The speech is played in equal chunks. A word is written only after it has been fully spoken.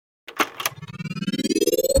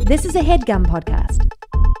This is a HeadGum podcast.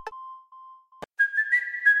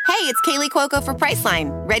 Hey, it's Kaylee Cuoco for Priceline.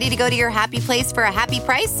 Ready to go to your happy place for a happy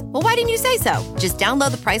price? Well, why didn't you say so? Just download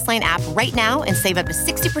the Priceline app right now and save up to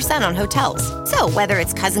 60% on hotels. So whether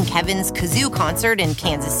it's Cousin Kevin's Kazoo Concert in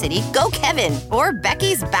Kansas City, go Kevin, or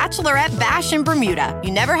Becky's Bachelorette Bash in Bermuda, you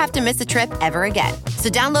never have to miss a trip ever again. So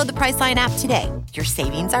download the Priceline app today. Your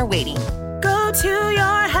savings are waiting. Go to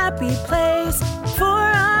your happy place for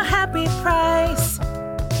a happy price.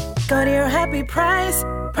 Go to your happy price,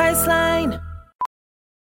 Priceline.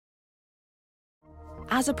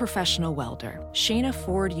 As a professional welder, Shayna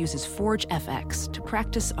Ford uses Forge FX to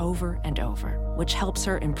practice over and over, which helps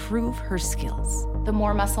her improve her skills. The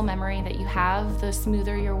more muscle memory that you have, the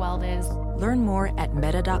smoother your weld is. Learn more at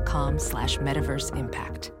meta.com/metaverse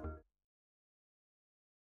impact.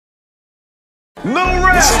 No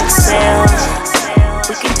rap!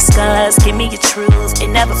 We can discuss, give me your truths, it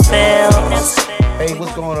never fails. Hey,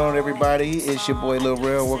 what's going on, everybody? It's your boy Lil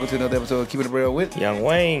Real. Welcome to another episode of Keeping It Real with Young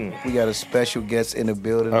Wayne. We got a special guest in the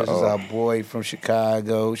building. This is our boy from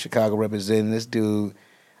Chicago representing this dude.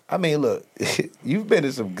 I mean, look, you've been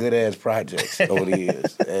in some good-ass projects over the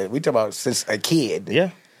years. We talk about since a kid.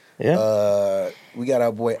 Yeah. We got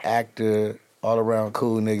our boy, actor, all-around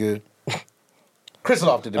cool nigga, Kris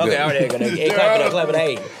Lofton. Okay, all right, clap it.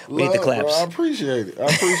 Hey, we need the claps. Bro, I appreciate it.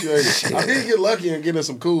 I did get lucky in getting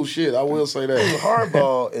some cool shit. I will say that.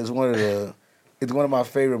 Hardball is one of my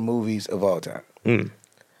favorite movies of all time.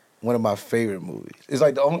 One of my favorite movies. It's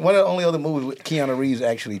like one of the only other movies with Keanu Reeves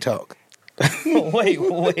actually talk. Wait.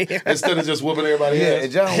 Instead of just whooping everybody else. Yeah,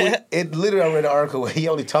 John Wick, it literally, I read an article where he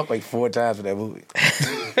only talked like 4 times in that movie.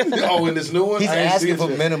 Oh, in this new one? He's asking for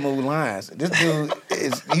minimal lines. This dude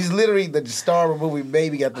he's literally the star of the movie,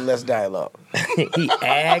 maybe got the less dialogue. He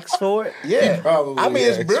asked for it? Yeah. I mean,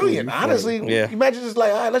 it's brilliant. For it. Honestly, imagine just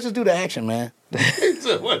like, all right, let's just do the action, man.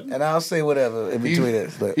 And I'll say whatever in between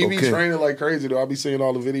it. He be training like crazy, though. I be seeing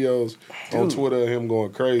all the videos on Twitter of him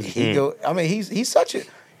going crazy.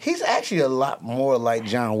 He's actually a lot more like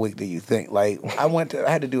John Wick than you think. Like, I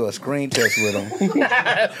had to do a screen test with him.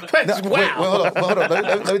 Wow. Hold on.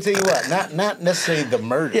 Let me tell you what. Not necessarily the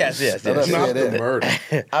murder. Yes. Not the murder.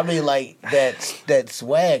 I mean, like, that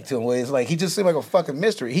swag to him where it's like, he just seemed like a fucking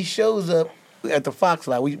mystery. He shows up at the Fox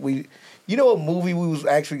lot. We you know what movie we was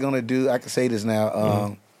actually going to do? I can say this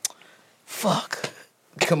now.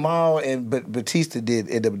 Kamal and Batista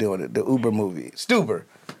end up doing it. The Uber movie. Stuber.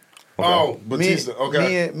 Okay. Oh, Batista.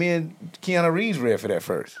 Okay. Me and Keanu Reeves read for that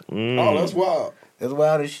first. Oh, that's wild. That's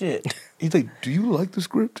wild as shit. He's like, do you like the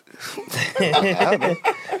script?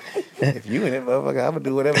 If you in it, motherfucker, I'm going to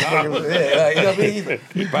do whatever. You know what I mean?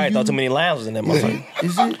 He probably thought too many lines was in that motherfucker.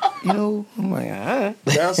 Is it? I'm like,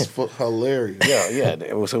 That's hilarious.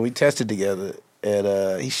 Yeah. So we tested together,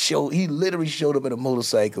 and he literally showed up in a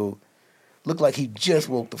motorcycle. Looked like he just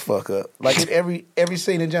woke the fuck up. Like in every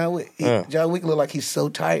scene in John Wick. John Wick looked like he's so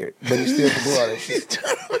tired, but he still can do all that shit.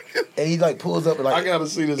 And he like pulls up and like, I gotta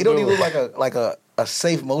see this. He don't even look like a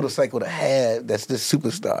safe motorcycle to have. That's this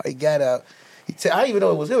superstar. He got out. I didn't even know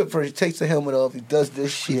it was him at first. He takes the helmet off. He does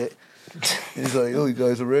this shit. And he's like, "Oh, you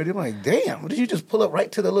guys are ready?" I'm like, "Damn! Did you just pull up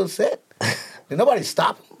right to the little set?" And nobody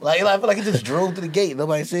stopped him. Like, I feel like he just drove to the gate.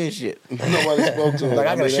 Nobody said shit. Nobody spoke to him. Like,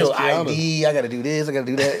 I gotta show ID. I gotta do this. I gotta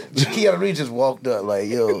do that. Keanu Reeves just walked up like,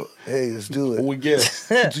 "Yo, hey, let's do it." We get.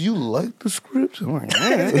 Do you like the script? I'm like,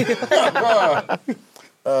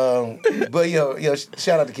 but yo,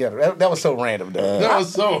 shout out to Keanu. That was so random though. That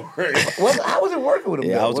was so random. How was it working with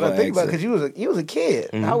him? Yeah, though? When I think about it, because you was a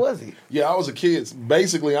kid. Mm-hmm. How was he? Yeah, I was a kid.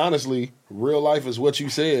 Basically, honestly, real life is what you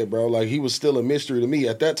said, bro. Like, he was still a mystery to me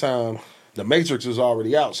at that time. The Matrix was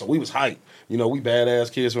already out, so we was hyped. You know, we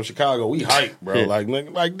badass kids from Chicago. We hyped, bro. Like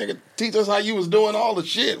nigga, teach us how you was doing all the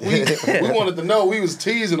shit. We wanted to know. We was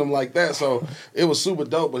teasing him like that, so it was super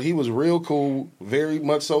dope. But he was real cool, very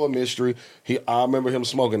much so a mystery. I remember him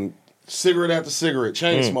smoking cigarette after cigarette,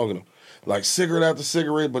 chain smoking them. Like cigarette after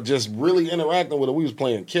cigarette, but just really interacting with him. We was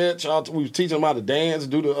playing catch. We was teaching him how to dance,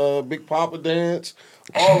 do the Big Papa dance,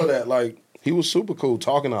 all of that. Like, he was super cool,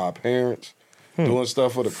 talking to our parents, doing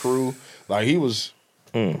stuff for the crew. Like, he was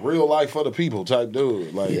real life for the people type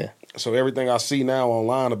dude. Like, so everything I see now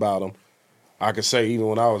online about him, I could say even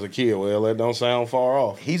when I was a kid, well, that don't sound far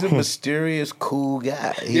off. He's a mysterious, cool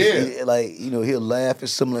guy. He'll laugh at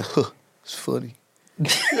something like, huh, it's funny.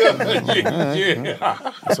 Yeah.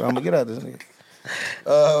 So I'm gonna get out of this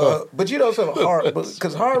nigga. But you know something,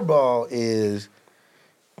 because Hardball is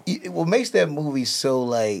what makes that movie so,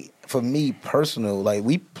 like, for me personal. Like,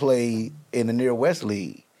 we play in the Near West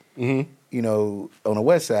League. Mm-hmm. You know, on the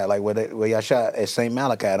west side, like where y'all shot at St.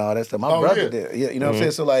 Malachi and all that stuff. My brother did. Yeah, you know what I'm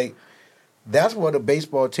saying? So, like, that's where the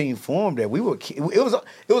baseball team formed. That we were. It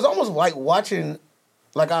was almost like watching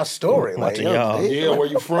like our story. Watching like, y'all. Yeah, where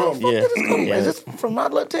you from? Yeah. Is this from my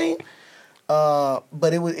little team?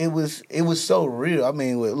 But it was so real. I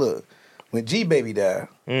mean, look, when G Baby died,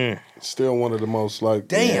 Still one of the most like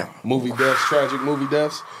Damn. movie deaths, tragic movie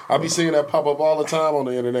deaths. I be seeing that pop up all the time on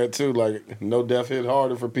the internet too. Like no death hit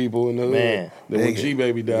harder for people in the hood Man. than when G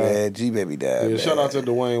Baby died. yeah, G Baby died. Yeah, man. shout out to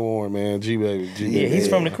Dwayne Warren, man. G Baby. Yeah, he's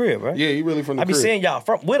from the crib, right? Yeah, he really from the I be crib. seeing y'all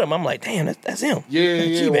with him. I'm like, damn, that's him. Yeah.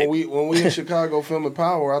 G-Baby. When we in Chicago filming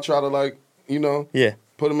Power, I try to Yeah.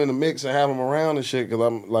 put him in the mix and have him around and shit because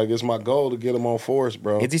I'm like it's my goal to get him on Force,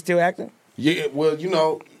 bro. Is he still acting? Yeah, well,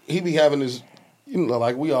 he be having his,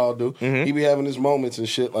 like we all do. Mm-hmm. He be having his moments and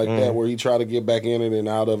shit like that where he try to get back in it and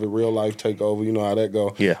out of it. Real life take over. You know how that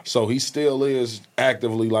go. Yeah. So he still is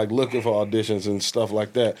actively like looking for auditions and stuff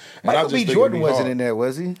like that. And I Michael just B. think Jordan it'd be wasn't hard. in there,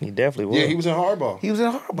 was he? He definitely was. Yeah, he was in Hardball. He was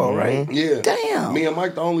in Hardball, right? Yeah. Damn. Me and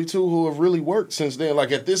Mike, the only two who have really worked since then,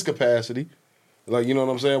 like at this capacity. Like, you know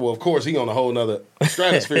what I'm saying? Well, of course, he on a whole nother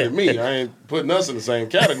stratosphere than me. I ain't putting us in the same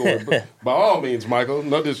category. But by all means, Michael,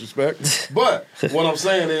 no disrespect. But what I'm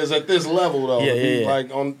saying is at this level, though,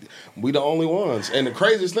 we the only ones. And the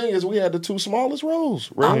craziest thing is we had the two smallest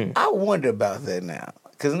roles. Really? I wonder about that now.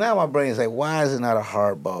 Because now my brain is like, why is it not a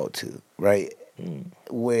Hardball 2, right?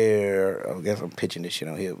 Where, I guess I'm pitching this shit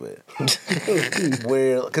on here, but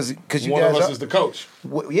where, because you One guys of us are, is the coach.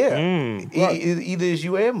 Either is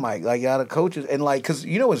you and Mike, like y'all the coaches, and like, because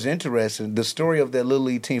you know what's interesting, the story of that little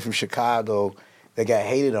league team from Chicago that got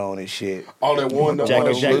hated on and shit. All that one, the Jackie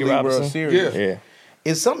one Little League World Robinson? Series. Yeah.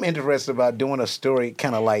 It's something interesting about doing a story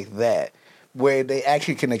kind of like that, where they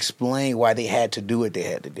actually can explain why they had to do what they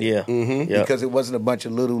had to do. Yeah. Mm-hmm. Yep. Because it wasn't a bunch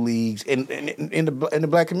of little leagues in the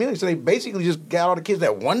black community. So they basically just got all the kids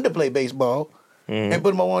that wanted to play baseball and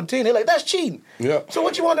put them on one team. They're like, that's cheating. Yeah. So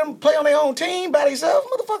what, you want them to play on their own team by themselves?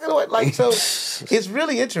 Motherfucker. What? Like, so it's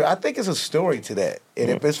really interesting. I think it's a story to that. And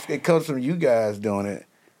if it comes from you guys doing it,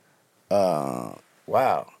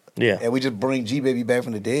 wow. Yeah. And we just bring G Baby back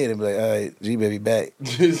from the dead and be like, all right, G Baby back.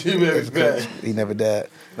 G-Baby's back. He never died.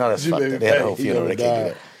 No, that's fucked G-Baby up. They had a back. whole He funeral. They never can't do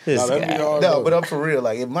died. that. Nah, that'd be hard. No, though. but I'm for real.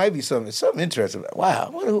 Like, it might be something interesting. Wow, I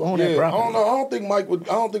wonder who owned that Yeah, I property. don't know. I don't think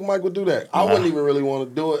Mike would do that. I wouldn't even really want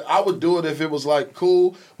to do it. I would do it if it was like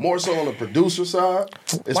cool, more so on the producer side.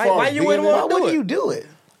 As Why- far why as you being wouldn't in want it, Why do wouldn't it? you do it?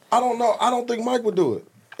 I don't know. I don't think Mike would do it,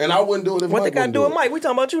 and I wouldn't do it if What they Mike got to wouldn't do do with it. Mike? We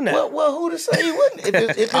talking about you now. Well, who to say he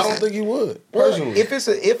wouldn't? If I don't think he would well, personally. if it's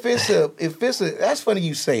a, that's funny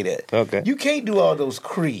you say that. Okay. You can't do all those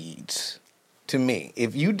creeds to me.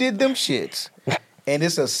 If you did them shits, and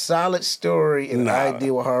it's a solid story and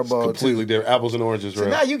idea with Hardball completely too. different. Apples and oranges, So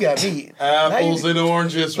right? now you got me. Apples Now you- and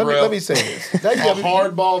oranges, Let me say this. Now you A got me-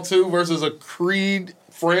 Hardball 2 versus a Creed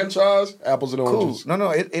franchise. Apples and Cool. oranges. No,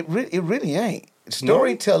 it really ain't.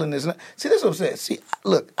 Storytelling is not. See, that's what I'm saying. See,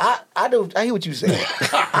 look, I hear what you saying.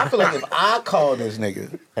 I feel like if I called this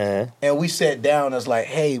nigga and we sat down, it's like,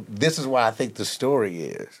 hey, this is why I think the story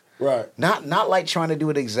is. Right. Not like trying to do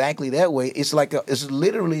it exactly that way. It's like it's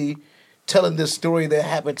literally telling this story that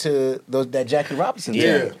happened to that Jackie Robinson. Yeah.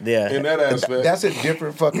 did. Yeah. In that aspect. That's a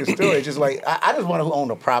different fucking story. It's just like I just want to own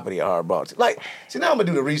the property of Hardball. Like, see, now I'm gonna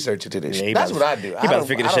do the research into this. Yeah, he That's about what to- I do. he I about to don't-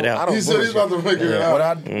 figure I this shit don't- out. I don't He said he's bullshit. about to figure it out. When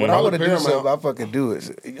I Probably want to do Paramount. something, I fucking do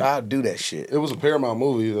it. I'll do that shit. It was a Paramount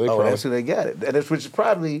movie. They Oh, probably, that's who they got it. And that's which is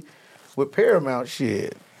probably with Paramount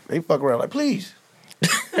shit. They fuck around like, please.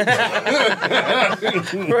 Real.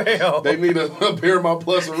 they need a Paramount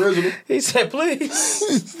Plus original. He said,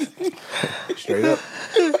 please. Straight up.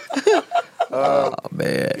 Oh,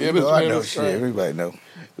 man. Yeah, You this know, I man know is shit. crazy. Everybody know.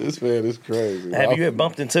 This man is crazy. Have you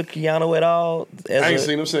bumped into Keanu at all? I ain't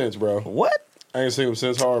seen him since, bro. What? I ain't seen him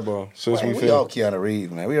since Hardball. Since Man, we we all filmed. Keanu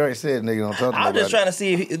Reeves, man. We already said nigga don't talk to I'm nobody. just trying to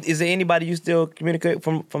see, is there anybody you still communicate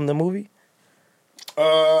from the movie?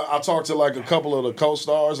 I talked to like a couple of the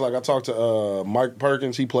co-stars. Like I talked to Mike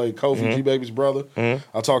Perkins. He played Kofi G Baby's brother.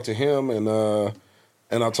 I talked to him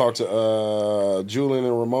and I talked to Julian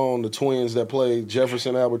and Ramon, the twins that played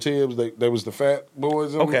Jefferson Albert Tibbs. They was the fat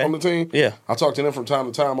boys on the team. Yeah. I talked to them from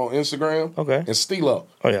time to time on Instagram. Okay. And Stilo.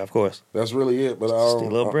 Oh, yeah, of course. That's really it. But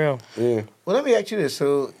Stilo Brown. Yeah. Well, let me ask you this.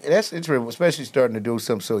 So that's interesting, especially starting to do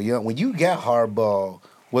something so young. When you got Hardball,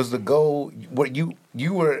 was the goal what you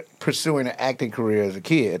were pursuing an acting career as a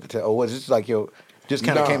kid, or was this like just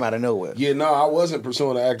kind of came out of nowhere? Yeah, no, I wasn't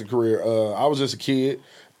pursuing an acting career. I was just a kid,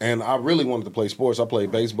 and I really wanted to play sports. I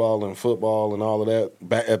played baseball and football and all of that.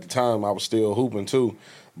 Back at the time, I was still hooping too.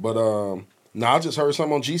 But No, I just heard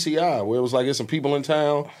something on GCI where it was like there's some people in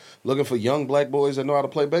town looking for young black boys that know how to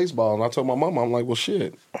play baseball. And I told my mama, I'm like, well,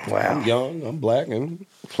 shit. Wow. I'm young, I'm black, and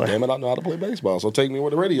damn it, I know how to play baseball. So take me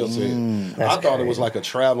where the radio said. I thought it was like a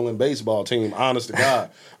traveling baseball team, honest to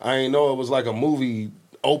God. I ain't know it was like a movie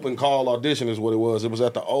open call audition is what it was. It was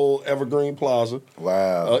at the old Evergreen Plaza.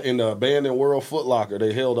 Wow. In the abandoned World Foot Locker.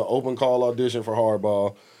 They held an open call audition for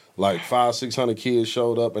Hardball. Like 500-600 kids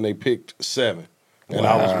showed up and they picked 7. And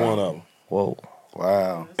I was one of them. Whoa.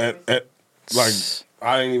 Wow. And like,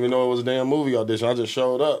 I didn't even know it was a damn movie audition. I just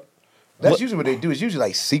showed up. That's usually what they do. It's usually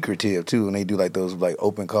like secretive too, when they do like those like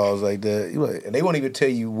open calls like that. And they won't even tell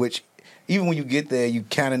you which. Even when you get there, you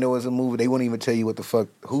kind of know it's a movie. They won't even tell you what the fuck,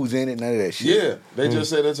 who's in it, none of that shit. Yeah, they just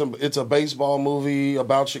said it's a baseball movie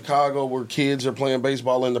about Chicago where kids are playing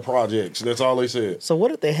baseball in the projects. That's all they said. So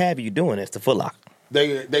what did they have you doing? It's the Foot Locker.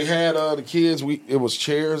 They had the kids. It was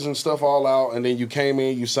chairs and stuff all out, and then you came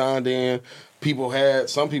in, you signed in.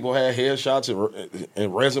 Some people had headshots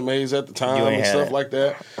and resumes at the time and stuff like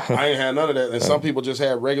that. I ain't had none of that, and some people just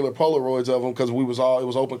had regular Polaroids of them because it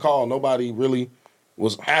was open call. Nobody really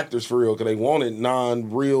was actors for real because they wanted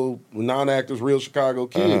non-actors, real Chicago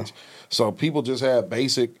kids. So people just had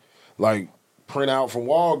basic like printout from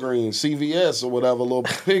Walgreens, CVS, or whatever, little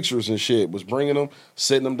pictures and shit. Was bringing them,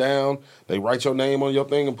 sitting them down. They write your name on your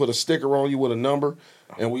thing and put a sticker on you with a number.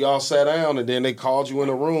 And we all sat down, and then they called you in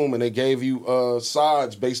a room, and they gave you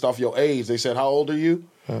sides based off your age. They said, how old are you?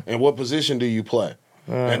 And what position do you play?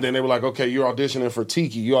 And then they were like, okay, you're auditioning for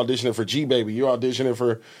Tiki. You're auditioning for G-Baby. You're auditioning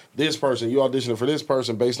for this person. You're auditioning for this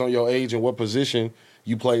person based on your age and what position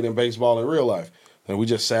you played in baseball in real life. And we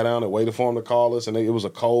just sat down and waited for them to call us. And it was a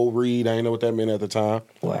cold read. I didn't know what that meant at the time.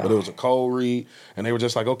 Wow. But it was a cold read. And they were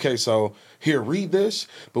just like, okay, so here, read this.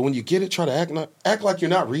 But when you get it, try to act like you're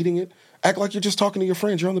not reading it. Act like you're just talking to your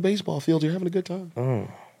friends. You're on the baseball field. You're having a good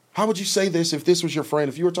time. How would you say this if this was your friend?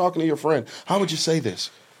 If you were talking to your friend, how would you say this?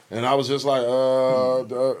 And I was just like,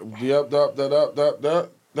 yep.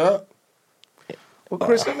 Well,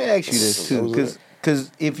 Kris, let me ask you this too,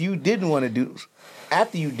 because if you didn't want to do,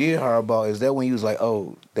 after you did Hardball, is that when you was like,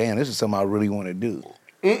 oh, damn, this is something I really want to do?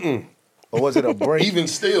 Or was it a break? Even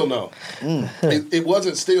still, no. It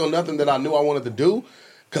wasn't still nothing that I knew I wanted to do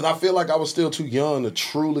because I feel like I was still too young to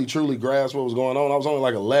truly grasp what was going on. I was only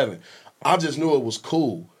like 11. I just knew it was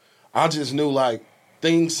cool. I just knew like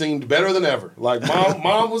things seemed better than ever. Like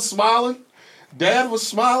mom was smiling. Dad was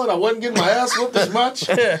smiling. I wasn't getting my ass whooped as much.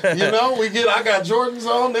 You know, I got Jordans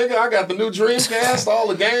on, nigga. I got the new Dreamcast, all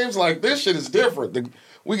the games. Like, this shit is different.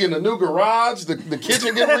 We getting a new garage. The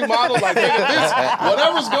kitchen getting remodeled. Like, nigga,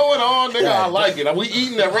 whatever's going on, nigga, I like it. We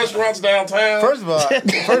eating at restaurants downtown. First of all, I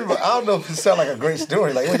don't know if it sounds like a great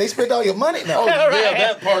story. Like, wait, they spent all your money now. Oh, yeah,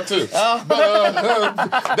 that part too.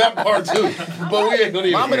 That part too. But we ain't gonna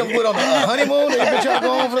even. Mama done went on a honeymoon. They've been trying to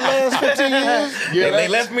go on for the last 15 years. Yeah, they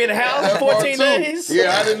left me in the house for 14 days.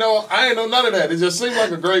 Yeah, I didn't know none of that. It just seemed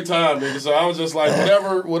like a great time, nigga. So I was just like,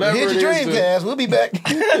 whatever Here's your Dreamcast. We'll be back.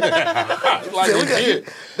 Like legit.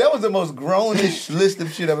 That was the most grownish list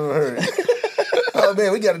of shit I've ever heard. Oh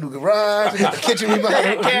man, we got a new garage. We got the kitchen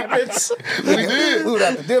remodeled. Cabinets. We did. We were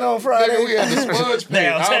out to dinner on Friday. Nigga, we had the sponge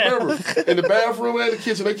paint. I remember in the bathroom and the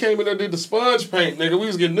kitchen, they came in there and did the sponge paint. Nigga, we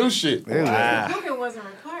was getting new shit. The Coogan wasn't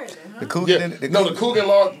required then, huh? The Coogan, the Coogan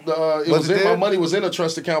Law. My money was in a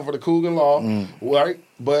trust account for the Coogan Law, right?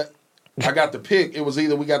 But I got the pick. It was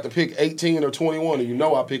either we got the pick 18 or 21, and you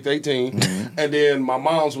know I picked 18. And then my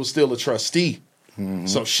mom's was still a trustee.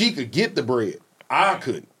 So she could get the bread. I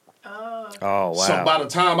couldn't. Oh, wow. So by the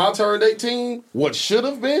time I turned 18, what should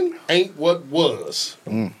have been ain't what was.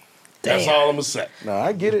 That's all I'm going to say. No,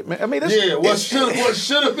 I get it, man. I mean, what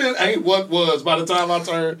should have been ain't what was. By the time I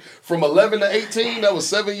turned from 11 to 18, that was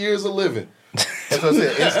 7 years of living. That's what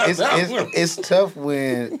I said. It's tough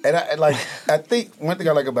when, and I think one thing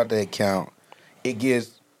I like about the account, it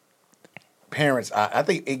gives parents, I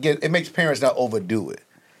think it makes parents not overdo it.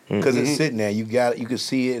 Because it's sitting there, you can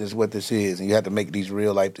see it as what this is, and you have to make these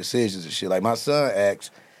real life decisions and shit. Like my son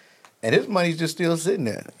acts, and his money's just still sitting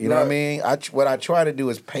there. You know what I mean? What I try to do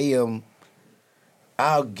is pay him.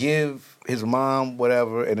 I'll give his mom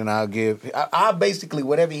whatever, and then I'll basically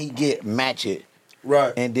whatever he get, match it.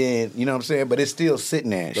 Right. And then, you know what I'm saying? But it's still sitting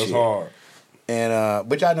there and That's shit. hard. And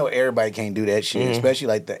which I know everybody can't do that shit, especially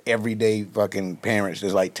like the everyday fucking parents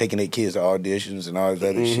that's like taking their kids to auditions and all this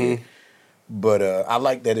other shit. But I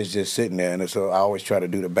like that it's just sitting there, and so I always try to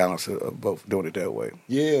do the balance of both doing it that way.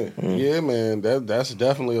 Yeah, yeah, man. That's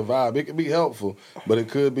definitely a vibe. It could be helpful, but it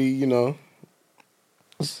could be,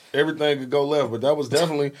 everything could go left. But that was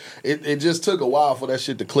definitely it just took a while for that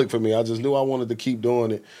shit to click for me. I just knew I wanted to keep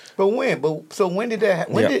doing it. But when did that?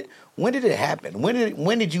 When did it happen?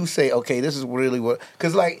 When did you say, okay, this is really what?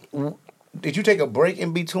 Because like, did you take a break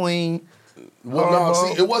in between? Well, no,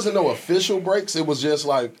 see, it wasn't no official breaks. It was just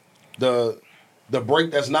like the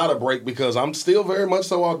break that's not a break because I'm still very much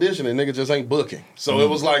so auditioning. Nigga just ain't booking. So it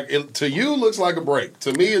was like, to you looks like a break.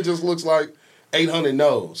 To me, it just looks like 800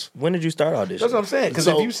 no's. When did you start auditioning? That's what I'm saying. Because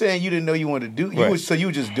if you saying you didn't know you wanted to do, you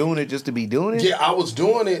were just doing it just to be doing it? Yeah, I was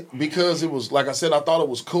doing it because it was, like I said, I thought it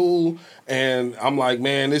was cool. And I'm like,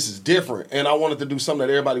 man, this is different. And I wanted to do something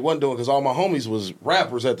that everybody wasn't doing because all my homies was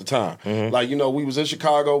rappers at the time. Like, you know, we was in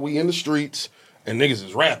Chicago, we in the streets, and niggas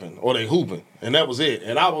is rapping or they hooping. And that was it.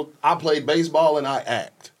 And I played baseball and I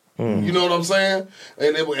act. You know what I'm saying?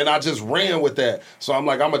 And I just ran with that. So I'm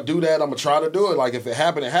like, I'm going to do that. I'm going to try to do it. Like, if it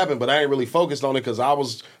happened, it happened. But I ain't really focused on it because I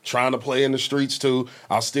was trying to play in the streets, too.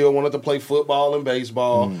 I still wanted to play football and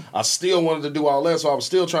baseball. I still wanted to do all that. So I was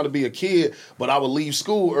still trying to be a kid. But I would leave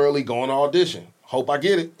school early, going to audition. Hope I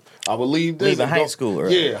get it. I would leave this. Leaving high school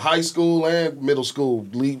early. Yeah, high school and middle school.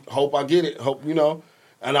 Hope I get it. Hope, you know.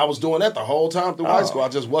 And I was doing that the whole time through high school. I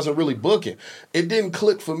just wasn't really booking. It didn't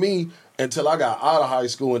click for me until I got out of high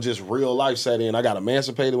school and just real life set in. I got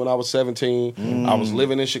emancipated when I was 17. I was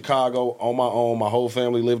living in Chicago on my own. My whole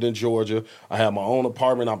family lived in Georgia. I had my own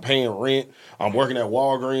apartment. I'm paying rent. I'm working at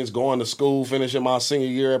Walgreens, going to school, finishing my senior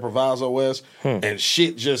year at Proviso West. And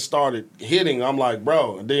shit just started hitting. I'm like,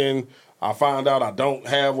 bro. And then I find out I don't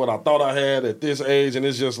have what I thought I had at this age. And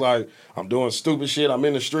it's just like, I'm doing stupid shit. I'm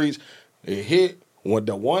in the streets. It hit. When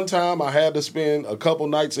the one time I had to spend a couple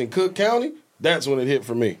nights in Cook County, that's when it hit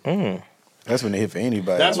for me. That's when it hit for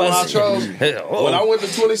anybody. That's when I chose. When I went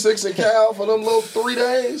to 26 in Cal for them little 3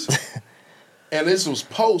 days, and this was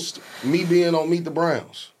post me being on Meet the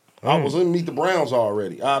Browns. I was in Meet the Browns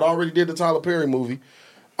already. I'd already did the Tyler Perry movie.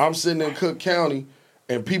 I'm sitting in Cook County,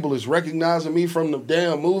 and people is recognizing me from the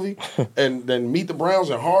damn movie, and then Meet the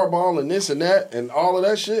Browns and Hardball and this and that and all of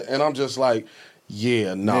that shit, and I'm just like,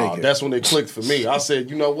 yeah, nah. That's when it clicked for me. I said,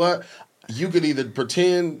 you know what? You could either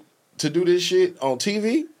pretend to do this shit on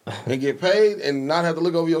TV and get paid and not have to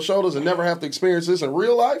look over your shoulders and never have to experience this in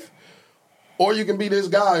real life, or you can be this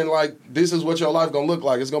guy and like, this is what your life gonna look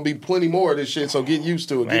like. It's gonna be plenty more of this shit, so get used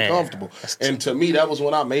to it, get comfortable. And to me, that was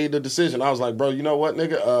when I made the decision. I was like, bro, you know what,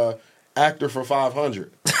 nigga? Actor for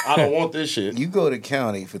 500. I don't want this shit. You go to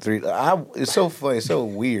county for 3. It's so funny, it's so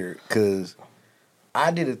weird, because I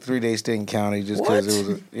did a 3-day stint in county just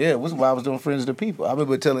because it was while I was doing Friends of the People. I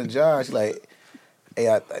remember telling Josh, like,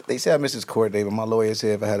 hey, they said I missed this court date, but my lawyer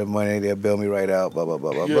said if I had the money, they'll bail me right out, blah, blah,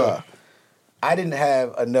 blah, blah, blah. I didn't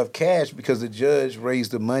have enough cash because the judge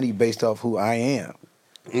raised the money based off who I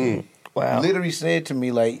am. Wow. Literally said to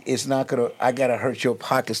me, like, it's not gonna, I gotta hurt your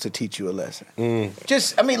pockets to teach you a lesson.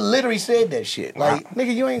 Literally said that shit. Like,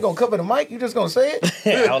 nigga, you ain't gonna cover the mic, you just gonna say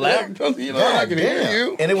it? Out loud? You know, I can hear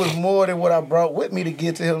you. And it was more than what I brought with me to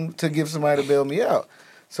get to him to give somebody to bail me out.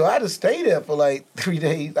 So I had to stay there for like 3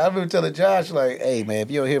 days. I remember telling Josh, like, hey, man,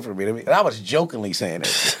 if you don't hear from me, and I was jokingly saying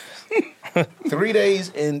that. 3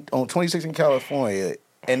 days on 26 in California.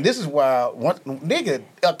 And this is why, nigga,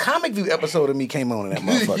 a Comic View episode of me came on in that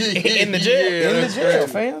motherfucker. In the jail? In the jail,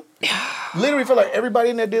 fam. Literally felt like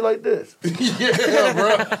everybody in there did like this. Yeah,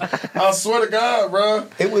 bro. I swear to God, bro.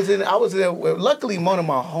 I was there. Luckily, one of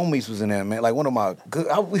my homies was in there, man. Like one of my good.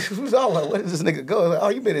 We was all like, "Where does this nigga go?" Like, oh,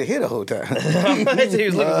 you been in here the whole time. He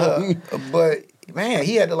was looking for. But man,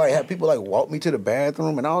 he had to like have people like walk me to the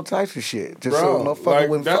bathroom and all types of shit. Just so no fucking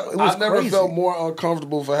wouldn't fuck. It was I never crazy. felt more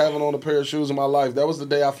uncomfortable for having on a pair of shoes in my life. That was the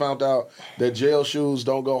day I found out that jail shoes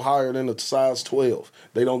don't go higher than a size 12.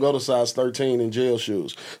 They don't go to size 13 in jail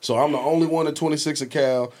shoes. So I'm the only one at 26 at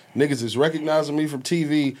Cal. Niggas is recognizing me from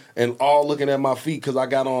TV and all looking at my feet because I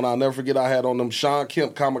got on, I'll never forget, I had on them Sean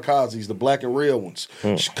Kemp kamikazes, the black and red ones.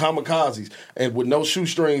 Kamikazes, and with no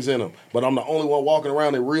shoestrings in them. But I'm the only one walking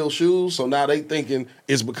around in real shoes, so now they thinking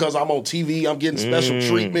it's because I'm on TV, I'm getting special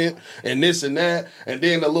treatment and this and that. And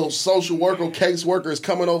then the little social worker, caseworker is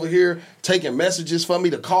coming over here taking messages for me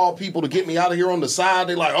to call people to get me out of here on the side.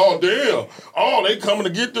 They like, oh, damn. Oh, they coming to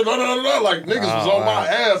get the da-da-da-da. Like, niggas was on my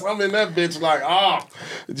ass. I'm in that bitch like,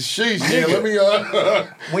 sheesh, yeah, let me...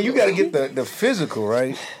 When you got to get the physical,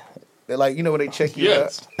 right? They're like, you know, when they check you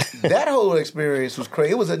out. That whole experience was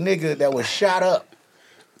crazy. It was a nigga that was shot up,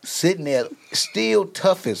 sitting there, still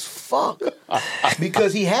tough as fuck,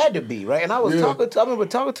 because he had to be, right? And I remember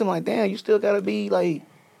talking to him like, damn, you still got to be like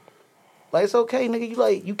it's okay,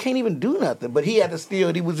 nigga. You can't even do nothing. But he had to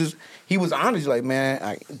still. He was honest. Like, man,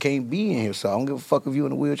 I can't be in here, so I don't give a fuck if you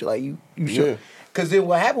in a wheelchair. Like, you sure? Because then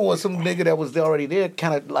what happened was some nigga that was already there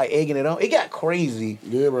kind of like egging it on. It got crazy.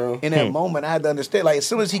 Yeah, bro. In that moment, I had to understand. Like, as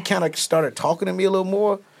soon as he kind of started talking to me a little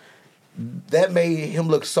more, that made him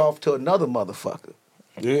look soft to another motherfucker.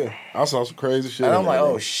 Yeah, I saw some crazy shit. And I'm like,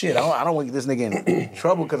 oh shit, I don't want to get this nigga in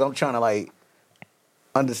trouble because I'm trying to like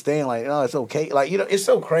understand, like, no, it's okay. Like, you know, it's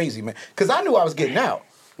so crazy, man. Because I knew I was getting out.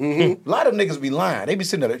 Mm-hmm. A lot of niggas be lying. They be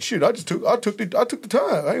sitting there like, shit, I took the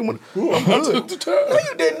time. I ain't want to. I'm good. I took the time. No,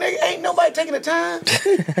 you didn't, nigga. Ain't nobody taking the time.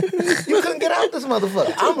 You couldn't get out this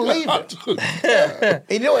motherfucker. I'm leaving. And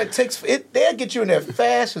you know it takes. They'll get you in there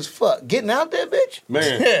fast as fuck. Getting out there, bitch.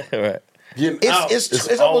 Man, Right.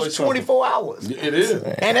 It's almost 24 hours. It is.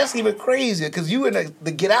 And that's even crazier because you in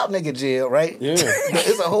the get out nigga jail, right? Yeah.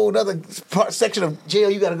 It's a whole other section of jail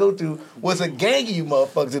you got to go through where it's a gang of you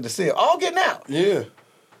motherfuckers in the cell. All getting out. Yeah.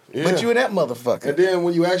 Yeah. But you in that motherfucker. And then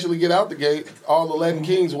when you actually get out the gate, all the Latin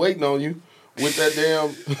Kings waiting on you with that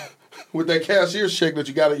damn, with that cashier's check that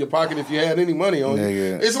you got in your pocket if you had any money on you.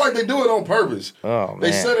 Yeah. It's like they do it on purpose. Oh, man.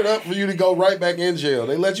 They set it up for you to go right back in jail.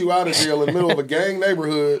 They let you out of jail in the middle of a gang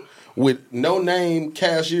neighborhood with no name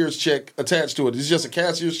cashier's check attached to it. It's just a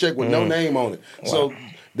cashier's check with no name on it. Wow. So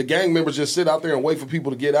the gang members just sit out there and wait for people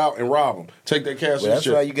to get out and rob them. Take their cashier's That's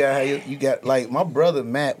check. why you got like my brother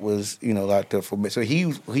Matt was locked up for me. So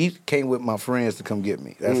he came with my friends to come get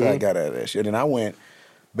me. That's how I got out of that shit. And I went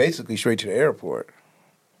basically straight to the airport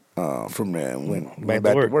from there and went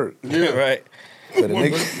back to work. Yeah, right. But the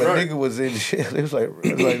nigga was in shit. It was like I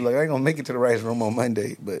ain't gonna make it to the rice room on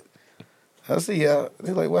Monday, but I see y'all.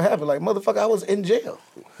 They're like, what happened? Like, motherfucker, I was in jail.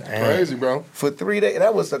 Crazy, bro. For 3 days.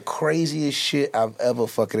 That was the craziest shit I've ever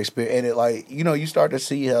fucking experienced. And it, like, you start to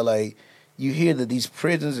see how, like, you hear that these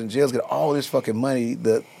prisons and jails get all this fucking money.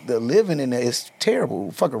 The living in there is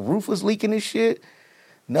terrible. Fucking roof was leaking and shit.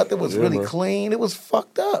 Nothing was really clean. It was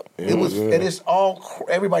fucked up. It was, and it's all,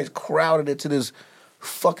 everybody's crowded into this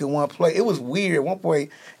fucking one place. It was weird. At one point,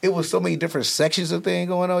 it was so many different sections of things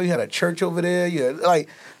going on. You had a church over there. You had, like,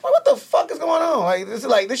 what the fuck is going on?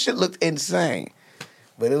 Like this shit looked insane.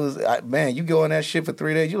 But it was, man, you go on that shit for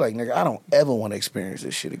 3 days, you like, nigga, I don't ever want to experience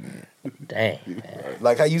this shit again. Dang, man.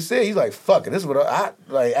 Like how you said, he's like, fuck it. This is what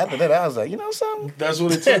like, after that, I was like, you know something? That's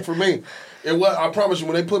what it took for me. And what I promise you,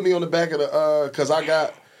 when they put me on the back of the, because I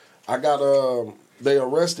got, they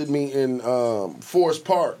arrested me in Forest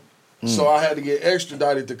Park. So I had to get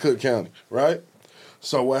extradited to Cook County, right?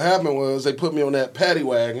 So what happened was they put me on that paddy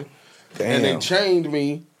wagon, and they chained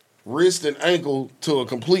me wrist and ankle to a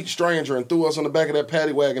complete stranger and threw us on the back of that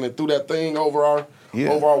paddy wagon and threw that thing over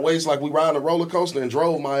our waist like we riding a roller coaster and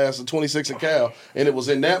drove my ass to 26 and Cal. And it was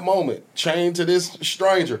in that moment, chained to this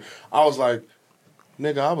stranger, I was like,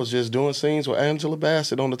 nigga, I was just doing scenes with Angela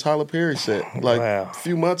Bassett on the Tyler Perry set a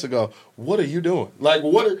few months ago. What are you doing? Like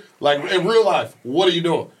in real life, what are you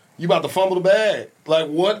doing? You about to fumble the bag. Like,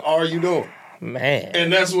 what are you doing? Man.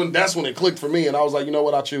 And that's when it clicked for me, and I was like, you know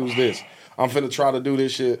what, I choose this. I'm finna try to do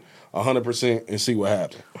this shit 100% and see what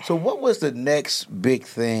happens. So what was the next big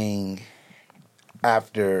thing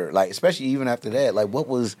after, like, especially even after that? Like, what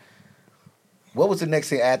was the next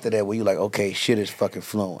thing after that where you like, okay, shit is fucking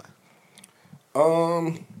flowing?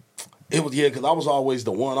 It was, because I was always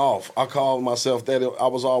the one-off. I called myself that. I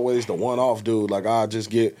was always the one-off dude. Like, I'd just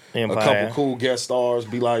get a couple cool guest stars,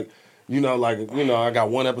 be like, I got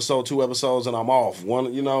 1 episode, 2 episodes, and I'm off. It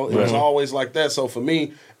was always like that. So for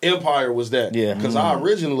me, Empire was that. Yeah. Because I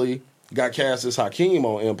originally got cast as Hakeem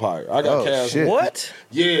on Empire. I got cast. Shit. What?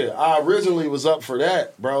 Yeah, I originally was up for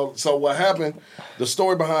that, bro. So what happened, the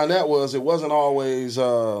story behind that was it wasn't always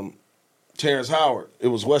Terrence Howard. It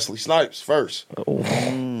was Wesley Snipes first.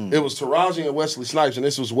 It was Taraji and Wesley Snipes, and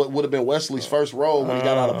this was what would have been Wesley's first role when he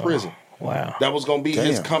got out of prison. Wow. That was going to be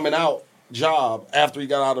his coming out job after he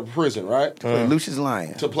got out of prison, right? To play Lucius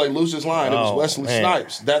Lyon. To play Lucius Lyon. It was Wesley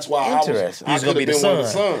Snipes. That's why I could have been one of the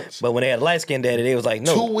sons. But when they had a light-skinned daddy, they was like,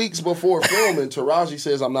 no. 2 weeks before filming, Taraji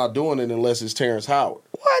says, I'm not doing it unless it's Terrence Howard.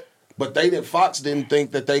 What? But Fox didn't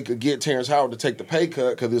think that they could get Terrence Howard to take the pay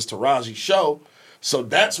cut because it's Taraji's show. So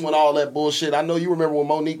that's when all that bullshit. I know you remember when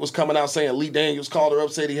Monique was coming out saying Lee Daniels called her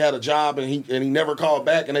up, said he had a job, and he never called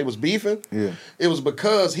back, and they was beefing. Yeah, it was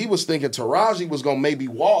because he was thinking Taraji was gonna maybe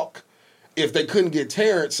walk if they couldn't get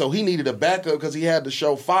Terrence, so he needed a backup because he had to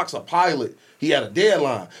show Fox a pilot. He had a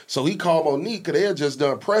deadline, so he called Monique because they had just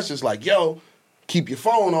done Precious, like, yo, keep your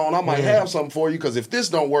phone on. I might have something for you because if this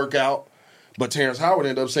don't work out, but Terrence Howard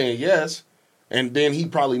ended up saying yes. And then he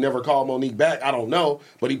probably never called Monique back. I don't know.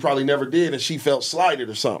 But he probably never did, and she felt slighted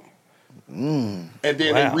or something. And then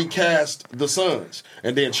they recast the sons.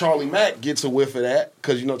 And then Charlie Mack gets a whiff of that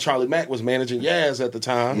because, Charlie Mack was managing Yaz at the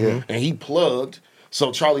time. Yeah. And he plugged.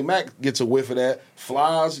 So Charlie Mack gets a whiff of that,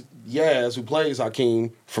 flies Yaz, who plays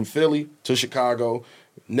Hakeem, from Philly to Chicago,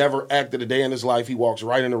 never acted a day in his life. He walks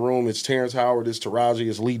right in the room. It's Terrence Howard, it's Taraji,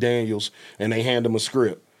 it's Lee Daniels, and they hand him a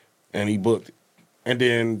script, and he booked it. And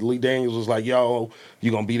then Lee Daniels was like, yo,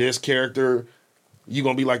 you going to be this character. You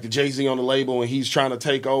going to be like the Jay-Z on the label, and he's trying to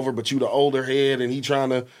take over, but you the older head, and he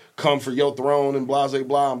trying to come for your throne, and blah, blah,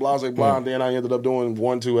 blah, and blah, blah. And then I ended up doing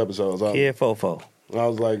 1-2 episodes. Yeah, fofo. I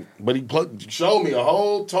was like, but he told me a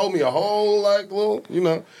whole, like, little, you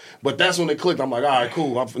know. But that's when it clicked. I'm like, all right,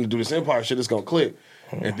 cool. I'm finna do this Empire shit. It's going to click.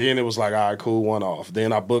 And then it was like, all right, cool, one off.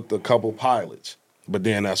 Then I booked a couple pilots. But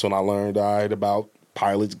then that's when I learned, all right, about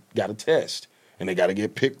pilots got a test. And they got to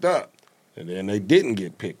get picked up. And then they didn't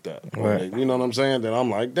get picked up. Right. You know what I'm saying? Then I'm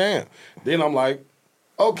like, damn. Then I'm like,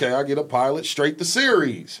 okay, I get a pilot straight to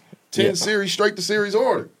series. 10 series straight to series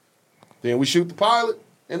order. Then we shoot the pilot,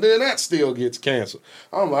 and then that still gets canceled.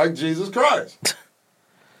 I'm like, Jesus Christ.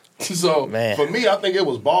 So for me, I think it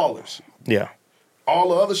was Ballers. Yeah. All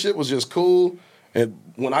the other shit was just cool. And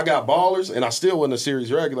when I got Ballers, and I still wasn't a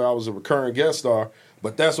series regular, I was a recurring guest star,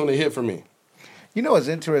 but that's when it hit for me. You know what's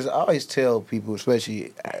interesting? I always tell people,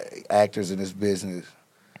 especially actors in this business,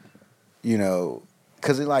 you know,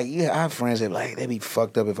 because like, I have friends that like, they be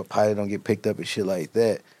fucked up if a pilot don't get picked up and shit like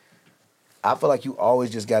that. I feel like you always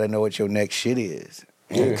just got to know what your next shit is.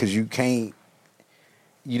 Because you don't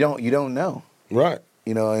know. Right.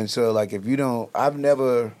 You know, and so like if you don't, I've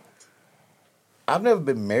never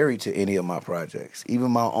been married to any of my projects.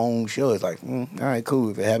 Even my own show, it's like, all right, cool.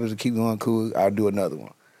 If it happens to keep going, cool, I'll do another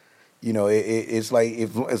one. You know, it's like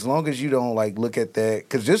as long as you don't like look at that,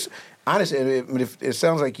 because just honestly, if it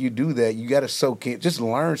sounds like you do that, you got to soak in, just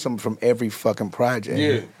learn something from every fucking project.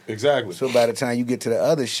 Yeah, exactly. So by the time you get to the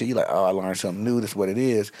other shit, you're like, oh, I learned something new. That's what it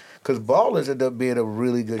is. Because Ballers ended up being a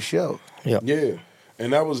really good show. Yeah,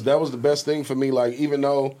 and that was the best thing for me. Like, even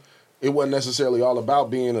though it wasn't necessarily all about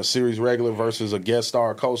being a series regular versus a guest star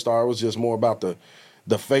or co-star, it was just more about the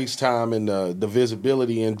FaceTime and the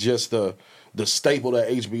visibility and just the staple that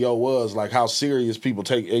HBO was, like how serious people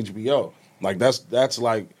take HBO. Like that's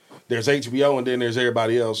like, there's HBO and then there's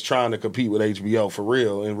everybody else trying to compete with HBO for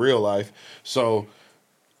real in real life. So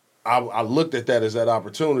I looked at that as that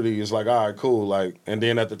opportunity. It's like, all right, cool. Like, and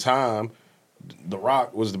then at the time, The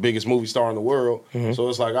Rock was the biggest movie star in the world. Mm-hmm. So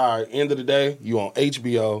it's like, all right, end of the day, you on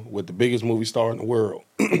HBO with the biggest movie star in the world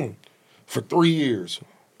for 3 years.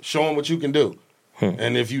 Show them what you can do.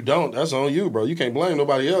 And if you don't, that's on you, bro. You can't blame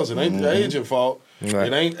nobody else. It ain't the agent fault. Right.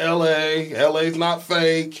 It ain't LA. LA's not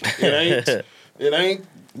fake. It ain't.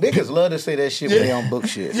 Niggas love to say that shit when they on book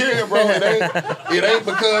shit. Yeah, bro. It ain't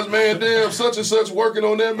because, man, damn, such and such working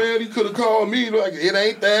on that, man. He could have called me. Like, it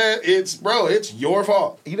ain't that. It's your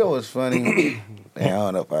fault. You know what's funny? Man, I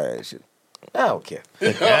don't know if I should. I don't care.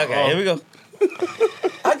 Okay, here we go.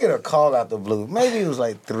 I get a call out the blue. Maybe it was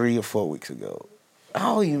like 3 or 4 weeks ago. I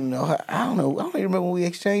don't even know. I don't even remember when we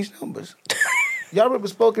exchanged numbers. Y'all remember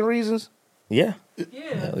Spoken Reasons? Yeah.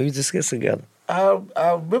 We discussed together. I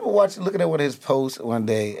remember looking at one of his posts one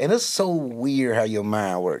day, and it's so weird how your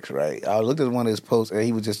mind works, right? I looked at one of his posts, and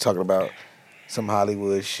he was just talking about some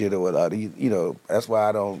Hollywood shit or whatever. You know, that's why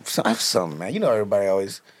I don't. I have something, man. You know, everybody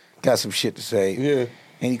always got some shit to say. Yeah.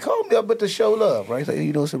 And he called me up with the show love, right? He's like,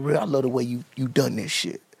 you know, it's real. I love the way you done this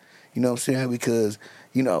shit. You know what I'm saying? Because,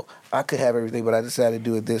 you know, I could have everything, but I decided to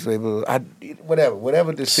do it this way. But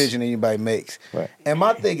whatever decision anybody makes. Right. And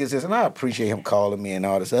my thing is this, and I appreciate him calling me and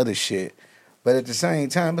all this other shit. But at the same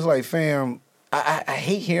time, it's like, fam, I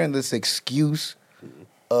hate hearing this excuse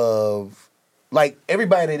of, like,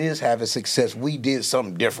 everybody that is having success, we did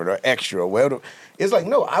something different or extra or whatever. It's like,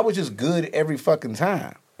 no, I was just good every fucking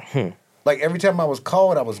time. Like, every time I was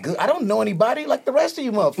called, I was good. I don't know anybody like the rest of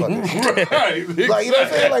you motherfuckers. Right, exactly. Like, you know what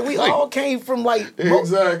I'm saying? Like, we all came from, like,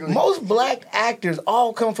 most black actors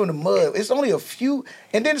all come from the mud. It's only a few.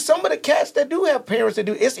 And then some of the cats that do have parents that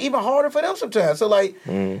do, it's even harder for them sometimes. So, like,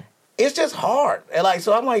 it's just hard. And, like,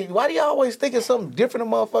 so I'm like, why do you always think of something different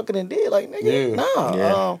a motherfucker than did? Like, nigga, nah.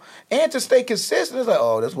 Yeah. And to stay consistent, it's like,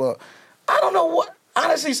 oh, that's what. I don't know what.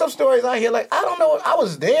 Honestly, some stories I hear, like, I don't know. I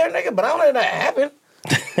was there, nigga, but I don't know that happened.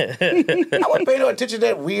 I wouldn't pay no attention to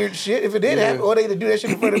that weird shit if it did happen, or they to do that shit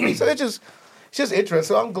in front of me. So it's just interesting.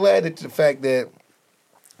 So I'm glad that the fact that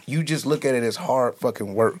you just look at it as hard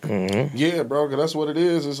fucking work. Mm-hmm. Yeah, bro, because that's what it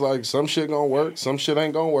is. It's like some shit gonna work, some shit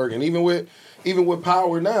ain't gonna work. And even with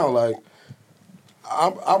Power now, like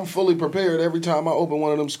I'm fully prepared every time I open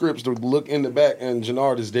one of them scripts to look in the back and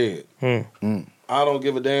Jannard is dead. I don't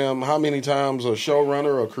give a damn how many times a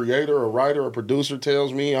showrunner, a creator, a writer, a producer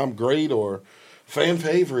tells me I'm great or fan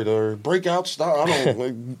favorite or breakout star. I don't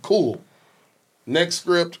like, cool. Next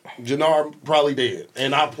script, Jannar probably dead.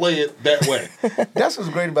 And I play it that way. That's what's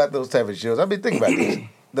great about those type of shows. I've been thinking about this.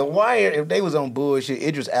 The Wire, if they was on bullshit,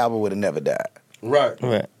 Idris Elba would have never died.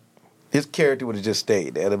 Right. His character would have just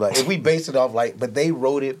stayed there. Like, if we based it off but they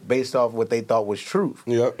wrote it based off what they thought was truth.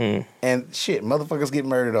 Yep. And shit, motherfuckers get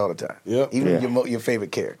murdered all the time. Yep. Even your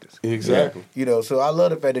favorite characters. Exactly. You know, so I love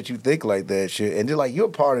the fact that you think like that shit. And just like, you're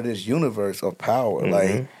part of this universe of power.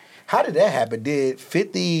 Like, how did that happen? Did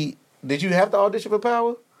you have to audition for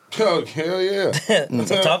Power? Oh, hell yeah.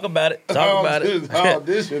 Talk about it. I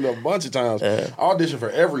auditioned a bunch of times. I auditioned for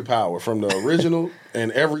every Power, from the original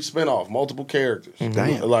and every spinoff, multiple characters.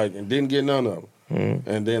 Damn. Like, and didn't get none of them.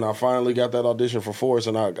 And then I finally got that audition for Force,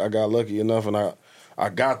 and I got lucky enough, and I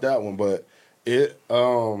got that one. But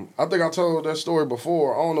I think I told that story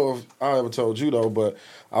before. I don't know if I ever told you, though, but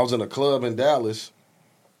I was in a club in Dallas.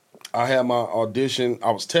 I had my audition.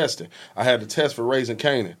 I was testing. I had to test for Raising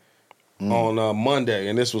Kanan on Monday,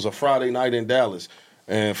 and this was a Friday night in Dallas,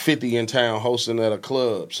 and 50 in town hosting at a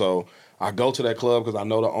club. So I go to that club because I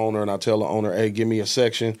know the owner, and I tell the owner, hey, give me a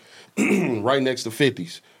section right next to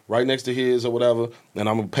 50's, right next to his or whatever, and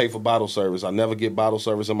I'm going to pay for bottle service. I never get bottle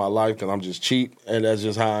service in my life because I'm just cheap, and that's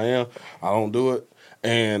just how I am. I don't do it.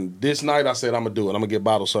 And this night I said, I'm going to do it. I'm going to get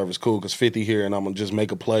bottle service. Cool, because 50 here, and I'm going to just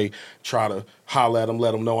make a play, try to holler at him,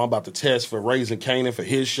 let him know I'm about to test for Raising Kanan for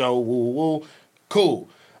his show. Woo, woo. Cool.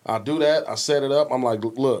 I do that. I set it up. I'm like,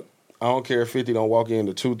 look, I don't care if 50 don't walk in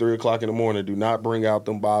at 2, 3 o'clock in the morning. Do not bring out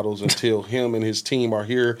them bottles until him and his team are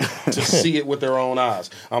here to see it with their own eyes.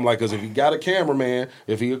 I'm like, because if he got a cameraman,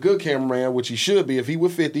 if he a good cameraman, which he should be, if he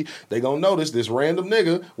with 50, they going to notice this random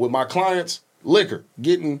nigga with my client's liquor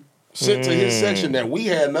getting sent to his section that we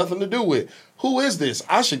had nothing to do with. Who is this?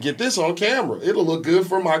 I should get this on camera. It'll look good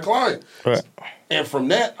for my client. Right. And from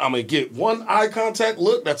that, I'm going to get one eye contact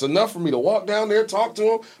look. That's enough for me to walk down there, talk to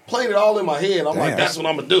him, played it all in my head. I'm like, that's what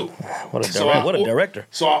I'm going to do. What a director.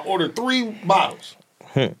 So I ordered 3 bottles.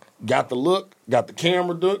 Got the look, got the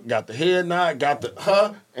camera look, got the head nod, got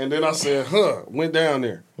the and then I said, went down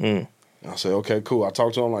there. I said, okay, cool. I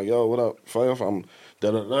talked to him like, yo, what up, Faf? I'm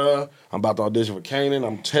about to audition for Kanan.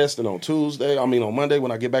 I'm testing on Monday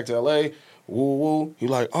when I get back to L.A., woo woo. He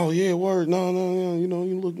like, oh yeah, word. No, you know,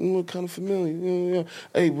 you look kind of familiar. Yeah.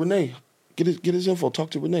 Hey, Renee, get his info. Talk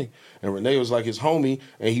to Renee. And Renee was like his homie,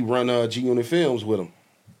 and he run G-Unit Films with him.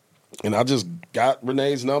 And I just got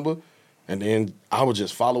Renee's number, and then I would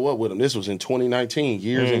just follow up with him. This was in 2019.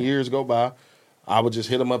 Years and years go by. I would just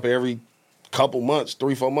hit him up every couple months,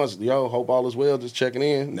 3-4 months. Yo, hope all is well. Just checking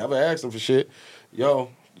in. Never asked him for shit. Yo,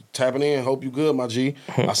 tapping in, hope you good, my G.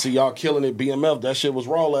 I see y'all killing it, BMF. That shit was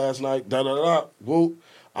raw last night. Da-da-da. Whoop.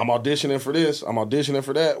 I'm auditioning for this. I'm auditioning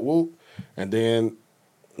for that. Whoop. And then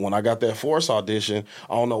when I got that Force audition,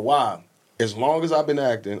 I don't know why. As long as I've been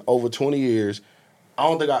acting, over 20 years, I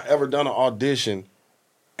don't think I ever done an audition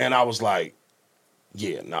and I was like,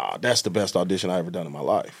 yeah, nah, that's the best audition I ever done in my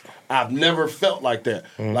life. I've never felt like that.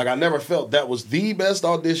 Like, I never felt that was the best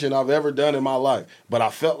audition I've ever done in my life. But I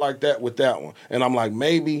felt like that with that one. And I'm like,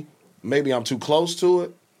 maybe I'm too close to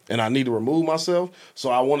it and I need to remove myself. So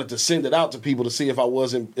I wanted to send it out to people to see if I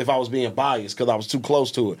was being biased because I was too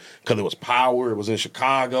close to it. Because it was Power, it was in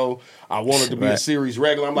Chicago. I wanted to be a series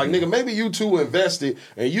regular. I'm like, nigga, maybe you too invested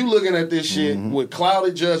and you looking at this shit with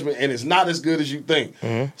clouded judgment and it's not as good as you think.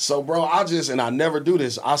 So, bro, I never do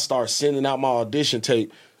this. I start sending out my audition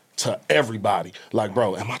tape to everybody. Like,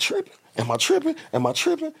 bro, am I tripping? Am I tripping? Am I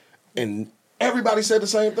tripping? And everybody said the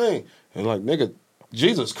same thing. And like, nigga,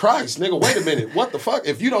 Jesus Christ, nigga, wait a minute. What the fuck?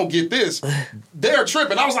 If you don't get this, they're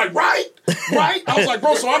tripping. I was like, right? I was like,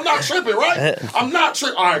 bro, so I'm not tripping, right? I'm not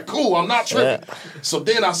tripping. All right, cool, I'm not tripping. So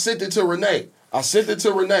then I sent it to Renee. I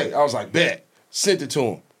was like, bet. Sent it to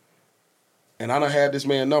him. And I done had this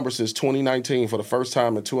man number since 2019. For the first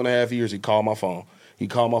time in 2.5 years, he called my phone.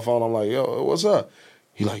 I'm like, yo, what's up?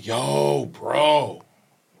 He like, yo, bro.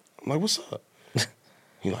 I'm like, what's up?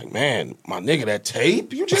 He like, man, my nigga, that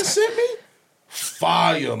tape you just sent me?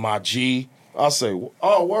 Fire, my G. I say,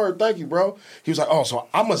 oh, word, thank you, bro. He was like, oh, so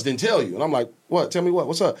I must didn't tell you. And I'm like, what? Tell me what?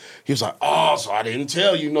 What's up? He was like, oh, so I didn't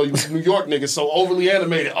tell you. No, you New York niggas so overly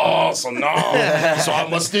animated. Oh, so no. So I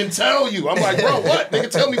must didn't tell you. I'm like, bro, what?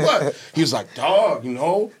 Nigga, tell me what? He was like, dog, you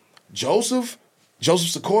know, Joseph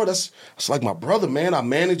Secor, that's like my brother, man. I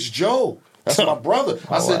managed Joe. That's my brother.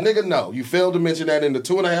 I said, nigga, no. You failed to mention that in the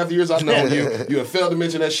 2.5 years I've known you. You have failed to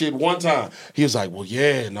mention that shit one time. He was like, well,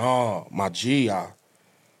 yeah, no, my G, you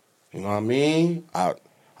know what I mean? I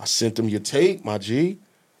sent him your tape, my G,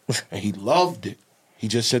 and he loved it. He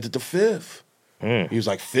just sent it to Fifth. He was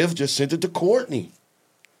like, Fifth just sent it to Courtney.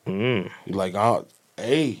 He like, oh,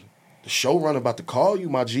 hey, the showrunner about to call you,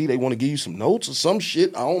 my G. They want to give you some notes or some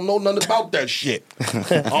shit. I don't know nothing about that shit.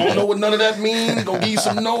 I don't know what none of that means. Gonna give you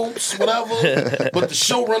some notes, whatever. But the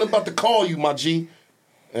showrunner about to call you, my G.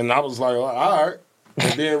 And I was like, all right.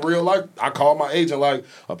 And then real life, I called my agent like,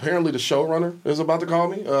 apparently the showrunner is about to call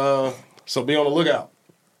me. So be on the lookout.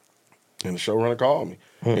 And the showrunner called me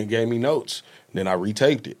and gave me notes. Then I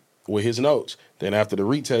retaped it with his notes. Then after the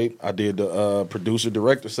retape, I did the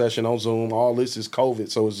producer-director session on Zoom. All this is COVID,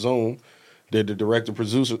 so it's Zoom. Did the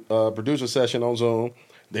director-producer session on Zoom.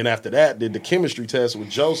 Then after that, did the chemistry test with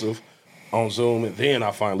Joseph on Zoom, and then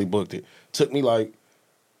I finally booked it. Took me like,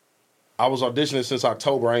 I was auditioning since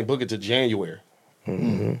October. I ain't booked it to January.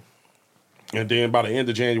 Mm-hmm. And then by the end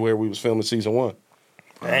of January, we was filming season 1.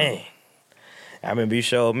 Dang. I remember you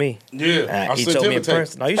showed me. Yeah. He told me in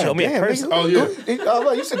person. No, you showed me in person. Oh, yeah.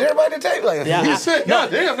 You said everybody the tape like Yeah, He said, God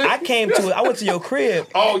damn, nigga. I went to your crib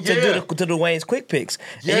to do Wayne's Quick Picks.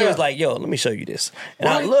 And he was like, yo, let me show you this. And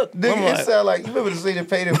I looked. Nigga, it sound like, you remember the scene of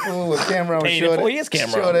Paid in Full with Cameron? Paid in Full, he is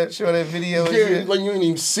Cameron. Show that video. And Yeah, shit. like you didn't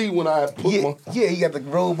even see when I put my... Yeah, he got the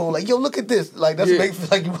robe on, like, yo, look at this. Like, that's what make you feel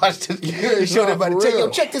like you watched it. Yeah, He showed everybody, for real. yo,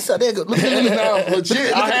 check this out. There you go. Look at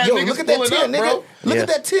Legit. I had niggas look at that pulling tear, up, nigga. bro. Look at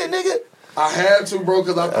that tear, nigga. I had to, bro,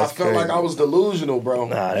 because I felt crazy. like I was delusional, bro.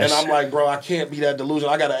 Nah, and I'm like, bro, I can't be that delusional.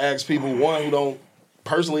 I got to ask people, one, who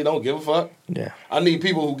personally don't give a fuck. Yeah. I need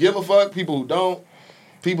people who give a fuck, people who don't,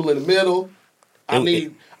 people in the middle. I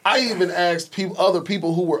even asked other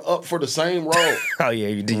people who were up for the same role. Oh, yeah,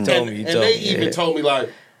 you told me. And they even told me,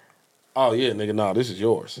 like, oh, yeah, nigga, nah, this is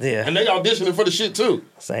yours. Yeah. And they auditioning for the shit, too.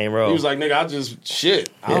 Same role. He was like, nigga, I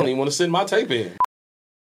don't even want to send my tape in.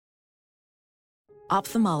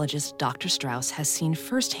 Ophthalmologist Dr. Strauss has seen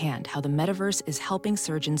firsthand how the metaverse is helping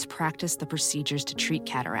surgeons practice the procedures to treat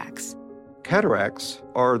cataracts. Cataracts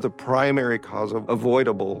are the primary cause of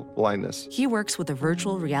avoidable blindness. He works with a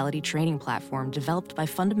virtual reality training platform developed by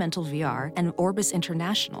Fundamental VR and Orbis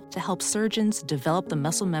International to help surgeons develop the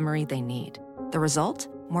muscle memory they need. The result?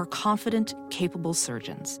 More confident, capable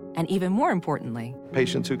surgeons. And even more importantly,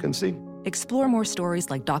 Patients who can see. explore more stories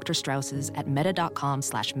like Dr. Strauss's at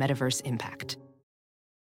meta.com/metaverseimpact.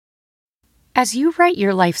 As you write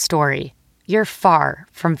your life story, you're far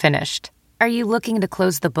from finished. Are you looking to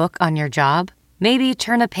close the book on your job? Maybe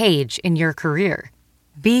turn a page in your career?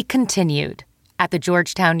 Be continued at the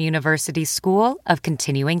Georgetown University School of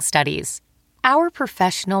Continuing Studies. Our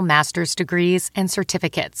professional master's degrees and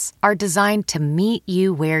certificates are designed to meet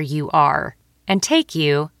you where you are and take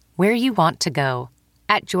you where you want to go.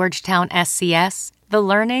 At Georgetown SCS, the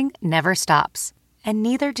learning never stops, and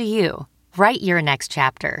neither do you. Write your next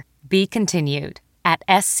chapter. Be continued at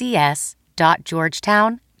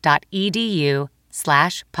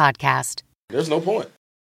scs.georgetown.edu/podcast. There's no point.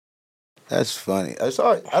 That's funny. I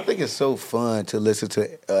think it's so fun to listen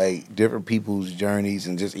to like different people's journeys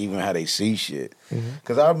and just even how they see shit.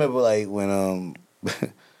 Because I remember like when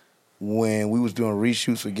when we was doing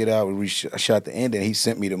reshoots for Get Out, we shot the ending. He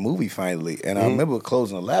sent me the movie finally, and I remember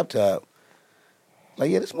closing the laptop.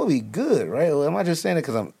 Like, yeah, this movie good, right? Or am I just saying it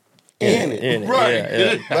because I'm in it? Right.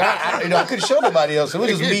 Yeah. But I couldn't show nobody else. So it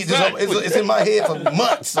was just me. Exactly. It's in my head for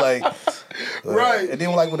months. Like, Right. And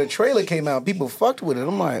then like when the trailer came out, people fucked with it.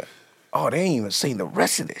 I'm like, oh, they ain't even seen the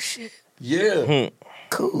rest of this shit. Yeah.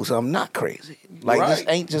 Cool, so I'm not crazy. Like, Right. this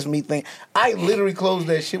ain't just me thinking. I literally closed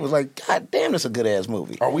that shit, was like, God damn, that's a good-ass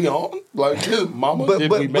movie. Are we on? Like, mama, But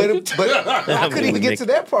did we make it? I couldn't even get to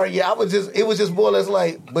that part yet. It was just more or less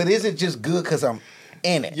like, but is it just good because I'm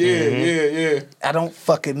in it? Yeah. I don't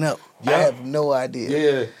fucking know. I have no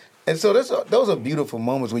idea. Yeah. And so those are beautiful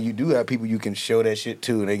moments when you do have people you can show that shit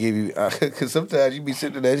to, and they give you, because sometimes you be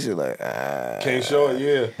sitting there that shit like, Can't show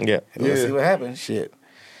it, Yeah. let's see what happens, shit.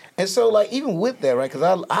 And so, like, even with that, right,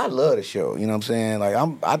 because I love the show, you know what I'm saying? Like,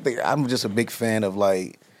 I think I'm just a big fan of,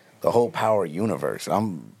 like, the whole Power universe.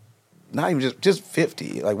 I'm not even just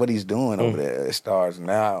 50, like, what he's doing over there at Stars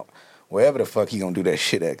now. Wherever the fuck he gonna do that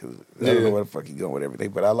shit at, because I don't know where the fuck he going with everything.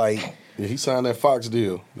 But I like... Yeah, he signed that Fox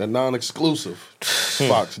deal, that non-exclusive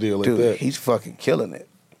Fox deal like dude, that. he's fucking killing it.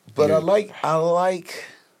 But I like...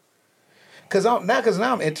 Because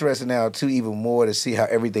now I'm interested now, too, even more to see how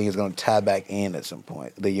everything is going to tie back in at some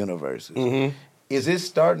point, the universes. Mm-hmm. Is it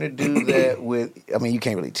starting to do that with... I mean, you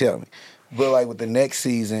can't really tell me. But, like, with the next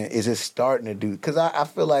season, is it starting to do... Because I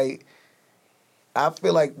feel like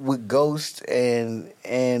with Ghost and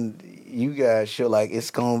you guys show like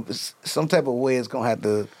it's going some type of way it's going to have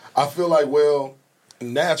to... I feel like, well,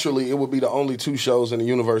 naturally, it would be the only two shows in the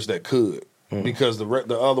universe that could. Because the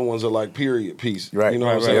other ones are like period piece. Right. You know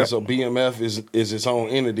what I'm saying? Right. So BMF is its own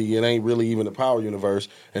entity. It ain't really even the Power universe.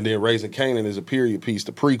 And then Raising Kanan is a period piece,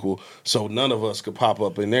 the prequel. So none of us could pop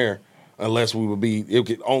up in there unless it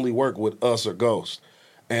could only work with us or Ghost.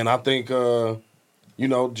 And I think,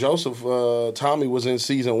 Joseph, Tommy was in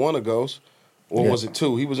season 1 of Ghost. Or was it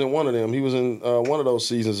 2? He was in one of them. He was in one of those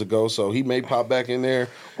seasons ago, so he may pop back in there.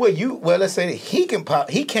 Well, let's say that he can pop.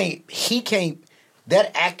 He can't.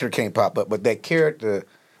 That actor can't pop up, but that character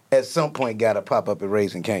at some point got to pop up in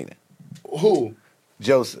Raising Canaan. Who?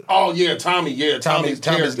 Joseph. Oh yeah, Tommy. Yeah, Tommy's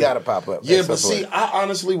got to pop up. Yeah, but see, I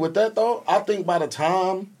honestly with that though, I think by the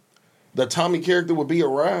time the Tommy character would be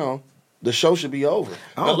around, the show should be over.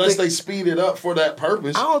 Unless they speed it up for that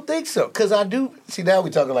purpose. I don't think so. Because I do... See, now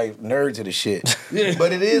we talking like nerds of the shit. Yeah.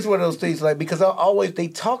 But it is one of those things, like, because they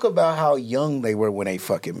talk about how young they were when they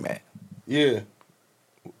fucking met. Yeah.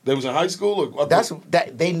 They was in high school?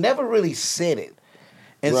 They never really said it.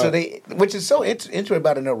 And so which is so interesting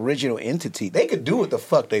about an original entity. They could do what the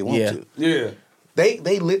fuck they want to. Yeah.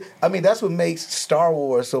 I mean, that's what makes Star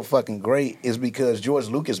Wars so fucking great is because George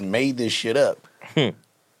Lucas made this shit up.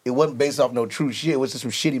 It wasn't based off no true shit. It was just some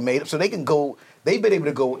shit he made up. So they've been able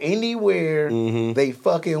to go anywhere they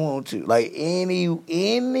fucking want to. Like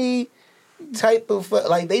any type of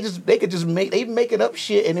they making up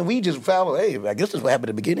shit and then we just follow, hey, I guess that's what happened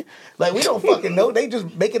at the beginning. Like we don't fucking know. They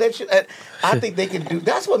just making that shit. I think they can do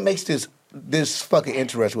that's what makes this fucking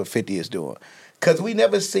interesting what 50 is doing. Cause we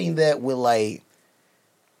never seen that with like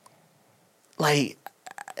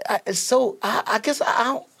I guess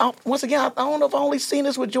once again I don't know if I only seen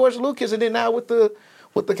this with George Lucas and then now with the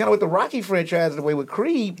Rocky franchise the way with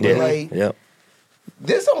Creed, but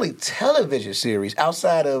this only television series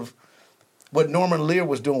outside of what Norman Lear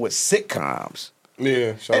was doing with sitcoms.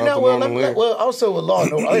 Yeah, shout out to Norman Lear. Well, also with Law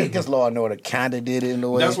and Order, I guess Law and Order kind of did it in a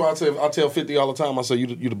way. That's why I tell 50 all the time. I say you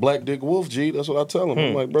the black Dick Wolf, G. That's what I tell him.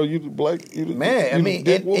 I'm like, bro, you the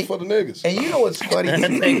Dick Wolf for the niggas. And you know what's funny?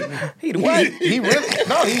 He what? He really?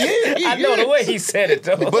 No, he is. I know the way he said it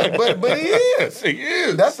though. But he is. He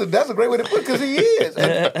is. That's a great way to put it because he is.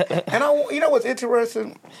 And you know what's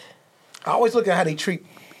interesting? I always look at how they treat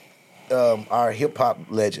our hip hop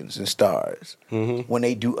legends and stars when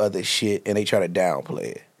they do other shit and they try to downplay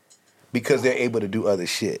it because they're able to do other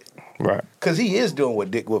shit. Right. Because he is doing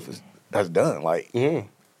what Dick Wolf has done. Like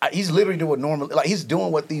he's literally doing what he's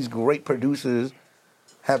doing what these great producers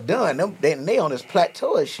have done. They on this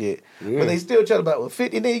plateau of shit, but they still try about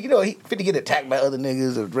 50. And then 50 get attacked by other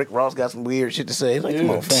niggas. Or Rick Ross got some weird shit to say. It's like, come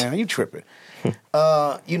on, fam, you tripping?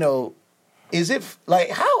 Is it like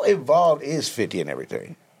how involved is 50 and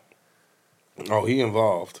everything? Oh, he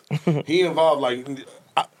involved. He involved, like,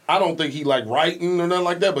 I don't think he, like, writing or nothing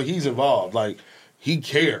like that, but he's involved. Like, he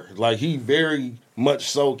cares. Like, he very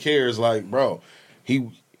much so cares. Like, bro,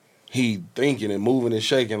 he thinking and moving and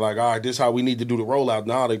shaking. Like, all right, this is how we need to do the rollout.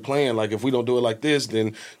 Now they playing. Like, if we don't do it like this,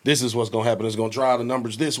 then this is what's going to happen. It's going to drive the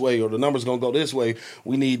numbers this way or the numbers going to go this way.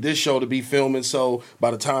 We need this show to be filming so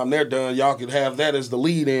by the time they're done, y'all could have that as the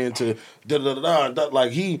lead in to da-da-da-da.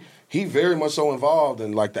 Like, he very much so involved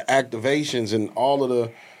in like the activations and all of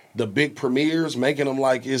the big premieres, making them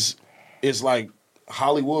like it's like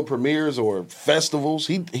Hollywood premieres or festivals.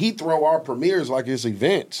 He throw our premieres like it's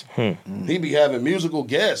events. He be having musical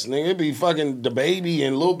guests. And it'd be fucking the baby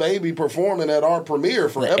and Lil Baby performing at our premiere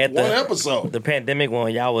for one episode. The pandemic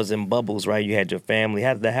when y'all was in bubbles, right? You had your family.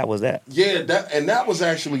 How was that? Yeah, that was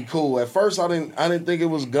actually cool. At first, I didn't think it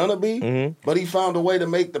was gonna be, but he found a way to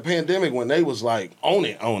make the pandemic when they was like own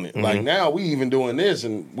it. Like now we even doing this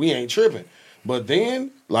and we ain't tripping. But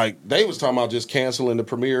then like they was talking about just canceling the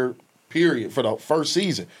premiere period for the first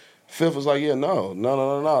season. Fifth was like, yeah, no.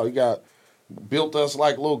 He got built us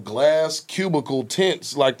like little glass cubicle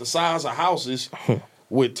tents, like the size of houses,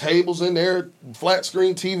 with tables in there, flat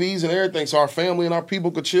screen TVs and everything, so our family and our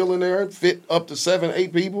people could chill in there and fit up to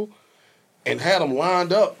 7-8 people, and had them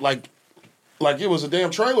lined up like it was a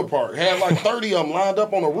damn trailer park. Had like 30 of them lined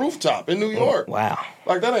up on a rooftop in New York. Wow.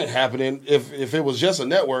 Like that ain't happening. If it was just a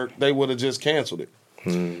network, they would have just canceled it.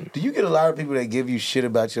 Do you get a lot of people that give you shit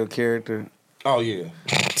about your character? Oh, yeah.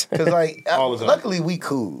 Because, like, luckily we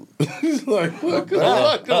cool. Luckily we cool.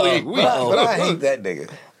 But I hate that nigga.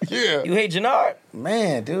 Yeah. You hate Jannard?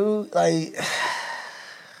 Man, dude, like...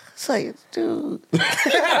 It's like, dude... Do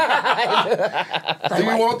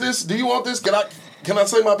you want this? Can I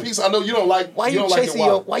say my piece? I know you don't like. Why you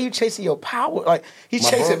chasing your power? Like he's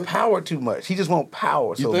chasing power too much. He just want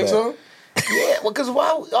power. You think so? Yeah. Well, because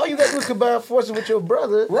all you got to do is combine forces with your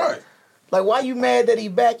brother. Right. Like, why you mad that he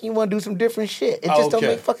back and you want to do some different shit? It just don't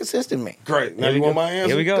make fucking sense to me. Great. Now you want my answer?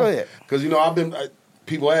 Here we go. Go ahead. Because I've been.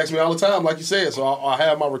 People ask me all the time, like you said, so I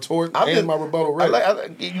have my retort and my rebuttal ready.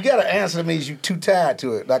 You got to answer means you too tied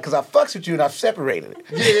to it. Like, because I fucks with you and I've separated it.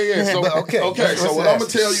 Yeah. So, okay. So what I'm going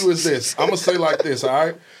to tell you is this. I'm going to say like this, all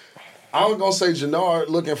right? I'm going to say Jannard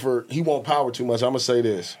he want power too much. I'm going to say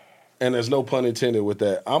this, and there's no pun intended with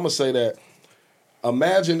that. I'm going to say that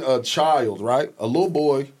imagine a child, right? A little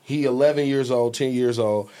boy, he 11 years old, 10 years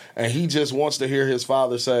old, and he just wants to hear his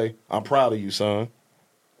father say, I'm proud of you, son.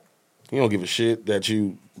 He don't give a shit that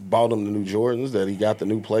you bought him the new Jordans, that he got the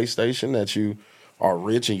new PlayStation, that you are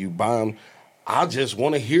rich and you buy him. I just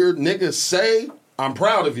want to hear niggas say, I'm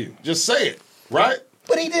proud of you. Just say it, right?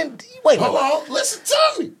 But he didn't. Wait, hold on. Listen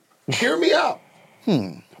to me. Hear me out.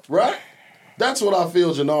 Right? That's what I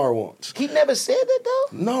feel Jannard wants. He never said that,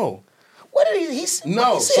 though? No. What did he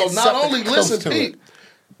No. He said so not only, listen, Pete,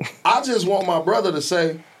 I just want my brother to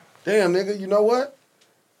say, damn, nigga, you know what?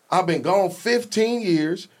 I've been gone 15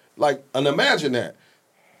 years. Like, and imagine that.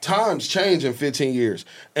 Times change in 15 years.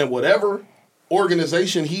 And whatever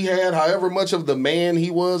organization he had, however much of the man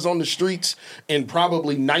he was on the streets in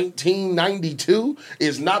probably 1992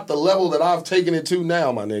 is not the level that I've taken it to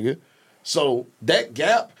now, my nigga. So that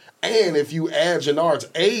gap, and if you add Jannard's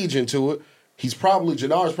age into it,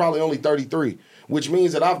 Jannard's probably only 33, which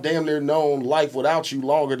means that I've damn near known life without you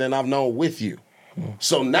longer than I've known with you.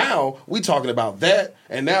 So now we talking about that,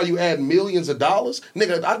 and now you add millions of dollars.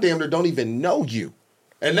 Nigga, I damn near don't even know you.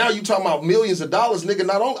 And now you talking about millions of dollars, nigga,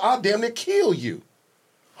 not only I damn near kill you.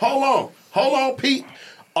 Hold on, Pete.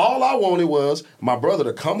 All I wanted was my brother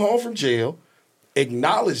to come home from jail,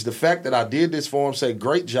 acknowledge the fact that I did this for him, say,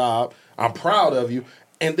 great job, I'm proud of you,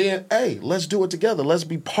 and then, hey, let's do it together. Let's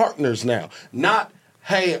be partners now. Not,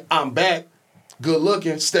 hey, I'm back, good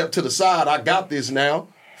looking, step to the side, I got this now,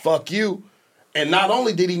 fuck you. And not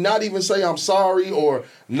only did he not even say I'm sorry or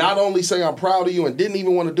not only say I'm proud of you and didn't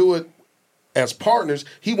even want to do it as partners,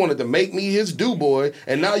 he wanted to make me his do-boy,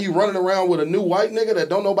 and now you running around with a new white nigga that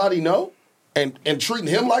don't nobody know and treating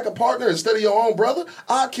him like a partner instead of your own brother?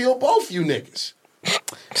 I'll kill both you niggas.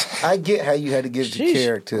 I get how you had to give the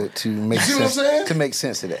character to make sense. You see what I'm saying? To make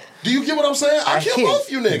sense of that. Do you get what I'm saying? I kill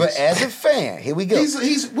both you niggas. But as a fan, here we go.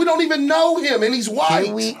 We don't even know him, and he's white.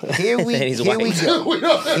 Here we go. Here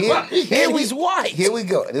we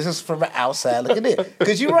go. This is from the outside looking in.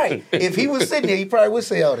 Because you're right. If he was sitting there, he probably would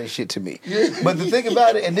say all this shit to me. But the thing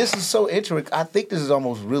about it, and this is so interesting, I think this is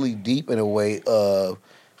almost really deep in a way of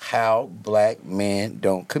how black men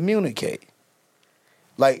don't communicate.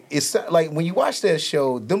 Like, it's like when you watch that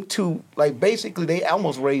show, them two, like, basically they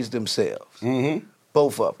almost raised themselves. Mm-hmm.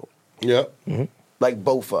 Both of them. Yeah. Mm-hmm. Like,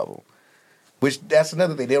 both of them. Which, that's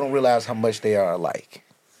another thing. They don't realize how much they are alike.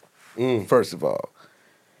 First of all.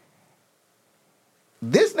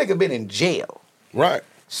 This nigga been in jail. Right.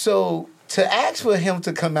 So, to ask for him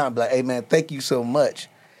to come out and be like, hey, man, thank you so much.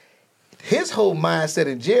 His whole mindset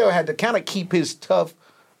in jail had to kind of keep his tough,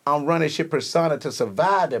 I'm running shit persona to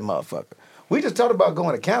survive that motherfucker. We just talked about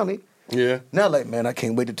going to county. Yeah. Now, like, man, I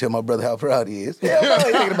can't wait to tell my brother how proud he is. Hell no, he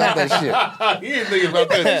ain't thinking about that shit. He ain't thinking about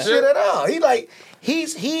that shit at all.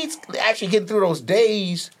 He's actually getting through those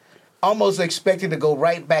days almost expecting to go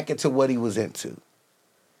right back into what he was into.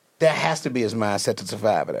 That has to be his mindset to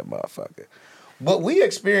survive that motherfucker. What we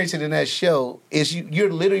experienced in that show is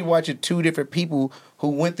you're literally watching two different people who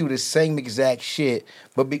went through the same exact shit,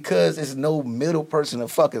 but because there's no middle person to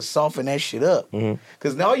fucking soften that shit up.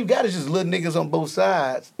 Because now all you got is just little niggas on both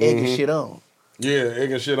sides egging shit on. Yeah,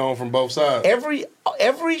 egging shit on from both sides.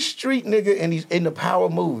 Every street nigga in the power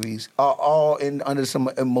movies are all under some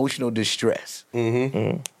emotional distress.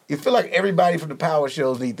 You feel like everybody from the power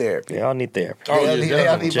shows need therapy. They all need therapy. They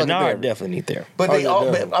all need Jannard definitely need therapy. But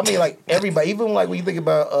I mean, like everybody, even like when you think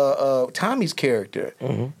about Tommy's character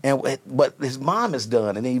and what his mom has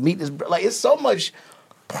done, and then you meet this, like it's so much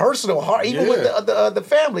personal heart, even with the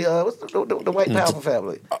family. What's the white powerful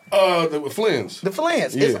family? The Flynns. The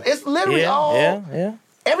Flynns. Yeah. It's literally all. Yeah.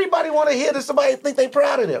 Everybody want to hear that somebody think they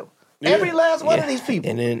proud of them. Yeah. Every last one of these people.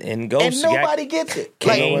 And Ghost. And nobody gets it.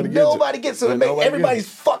 Nobody gets it. Everybody's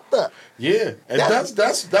fucked up. Yeah. And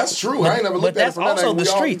that's true. I ain't never looked at it from that. But that's also the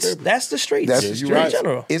streets. That's the streets. That's the streets. In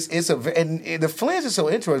general. And the Flynns is so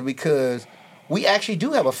interesting because we actually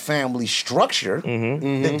do have a family structure.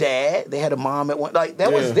 The dad, they had a mom at one, like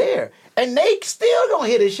that was there. And they still gonna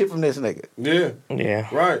hear this shit from this nigga.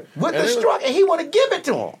 Yeah. Right. With the structure, and he wanna give it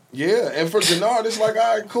to him. Yeah, and for Jannard, it's like,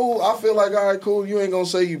 all right, cool. I feel like, all right, cool. You ain't gonna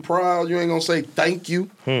say you proud. You ain't gonna say thank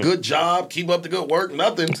you. Good job. Keep up the good work.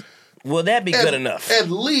 Nothing. Will that be good enough? At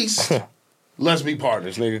least, let's be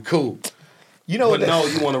partners, nigga. Cool. You know, but no,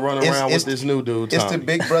 you want to run around with this new dude, Tommy. It's the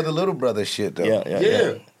big brother, little brother shit, though.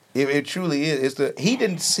 Yeah. It truly is. He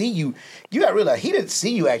didn't see you. You gotta realize he didn't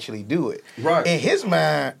see you actually do it. Right. In his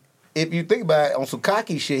mind, if you think about it, on some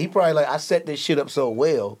cocky shit, he probably like, I set this shit up so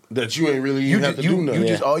well that you ain't really even have to do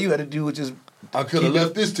nothing. All you had to do was just I could have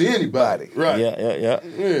left this to anybody. Right. Yeah.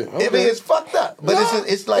 Okay. I mean, it's fucked up, but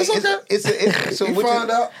it's like it's so He'll find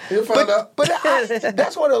out. He'll find out. But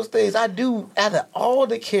that's one of those things I do. Out of all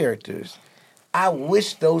the characters, I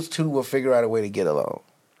wish those two would figure out a way to get along.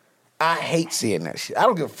 I hate seeing that shit. I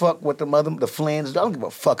don't give a fuck what the Flynn's. I don't give a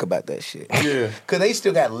fuck about that shit. Yeah. Because they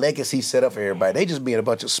still got legacy set up for everybody. They just being a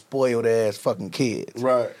bunch of spoiled ass fucking kids.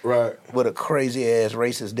 Right. With a crazy ass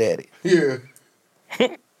racist daddy. Yeah.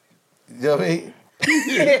 You know what I mean?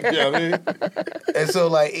 Yeah, I mean. And so,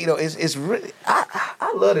 like, you know, it's really.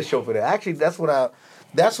 I love the show for that. Actually, that's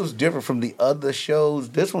what's different from the other shows.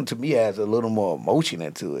 This one to me has a little more emotion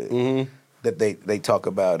into it. Mm-hmm. That they talk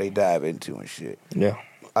about, they dive into and shit. Yeah.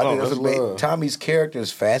 I think that's what made Tommy's character is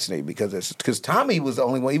fascinating because Tommy was the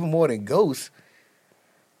only one, even more than Ghost,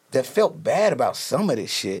 that felt bad about some of this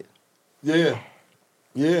shit. Yeah.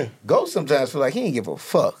 Ghost sometimes feel like he ain't give a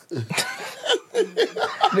fuck.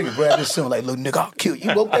 Nigga grabbed his son like, little nigga, I'll kill you.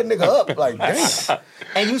 You woke that nigga up like, damn.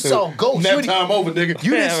 And you saw Ghost. Nap time over, nigga.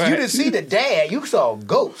 You didn't see the dad. You saw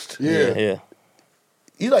Ghost. Yeah.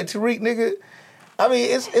 You like Tariq, nigga. I mean,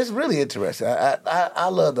 it's really interesting. I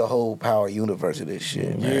love the whole power universe of this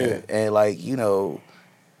shit, man. Yeah. And like, you know,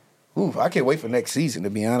 I can't wait for next season,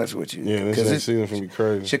 to be honest with you. Yeah, this next season's gonna be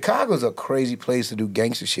crazy. Chicago's a crazy place to do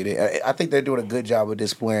gangster shit. I think they're doing a good job of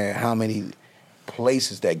displaying how many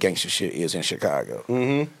places that gangster shit is in Chicago.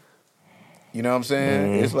 Mm-hmm. You know what I'm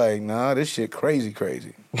saying? Mm-hmm. It's like, nah, this shit crazy.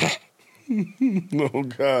 Oh,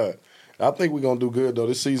 God. I think we're going to do good, though.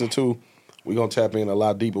 This season 2, we're going to tap in a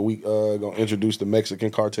lot deeper. We going to introduce the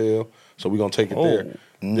Mexican cartel, so we're going to take it there.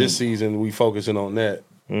 This season, we focusing on that.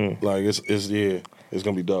 Like, it's going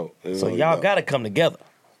to be dope. So y'all got to come together.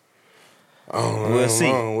 We'll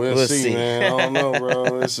see. We'll see, man. I don't know,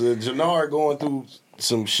 bro. It's Jannard going through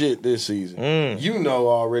some shit this season. You know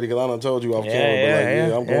already, because I done told you off camera,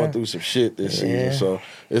 but I'm going through some shit this season, so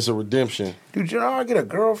it's a redemption. Dude, Jannard get a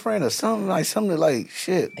girlfriend or something like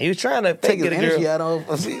shit. He was trying to take his energy out of.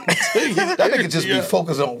 That nigga just be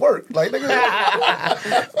focused on work. Like,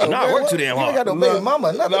 nigga. Not work too damn hard. You ain't got no baby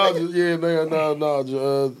mama, nothing.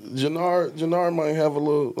 No. Jannard might have a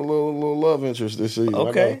little love interest this season.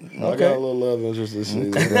 Okay. I got a little love interest this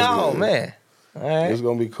season. No, man. All right. It's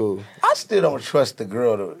gonna be cool. I still don't trust the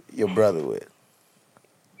girl your brother with.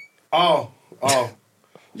 Oh.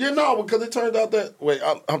 Yeah, no, because it turned out that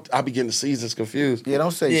I be getting the seasons confused. Yeah,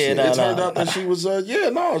 don't say shit. It turned out that she was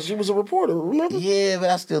she was a reporter, remember? Yeah,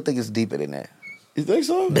 but I still think it's deeper than that. You think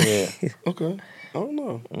so? Yeah. Okay. I don't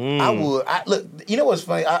know. I would. Look, you know what's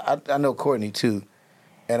funny? I know Courtney too,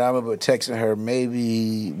 and I remember texting her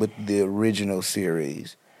maybe with the original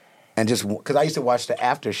series. And just because I used to watch the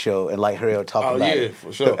after show and like her talk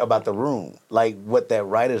about the room, like what that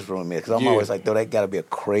writer's room is. Because I'm always like, though, that got to be a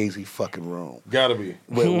crazy fucking room. Gotta be.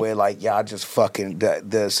 Where like y'all just fucking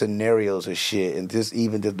the scenarios and shit, and just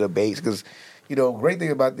even the debates. Because you know, great thing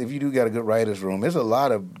about if you do got a good writer's room, there's a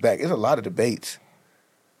lot of debates.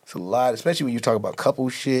 It's a lot, especially when you talk about couple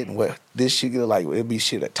shit and what this shit go like. It'd be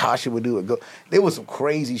shit that Tasha would do. There was some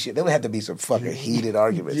crazy shit. There would have to be some fucking heated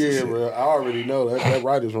arguments. Yeah, bro. I already know that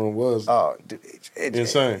writer's room was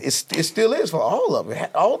insane. It still is for all of it.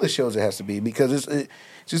 All the shows it has to be because it's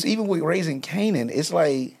just even with Raising Kanan, it's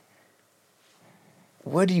like,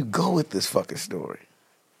 where do you go with this fucking story?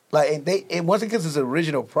 Like, and once it gets its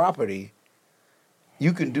original property,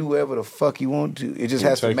 you can do whatever the fuck you want to. It just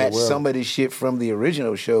has to match some of this shit from the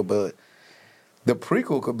original show, but the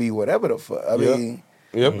prequel could be whatever the fuck. I mean...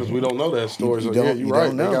 Yep, because we don't know that story. So you're right.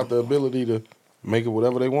 They got the ability to make it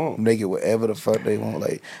whatever they want. Make it whatever the fuck they want.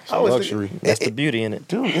 Like, it's luxury. That's the beauty in it.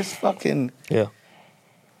 Dude, it's fucking... Yeah.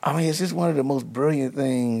 I mean, it's just one of the most brilliant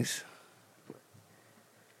things...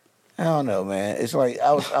 I don't know, man. It's like,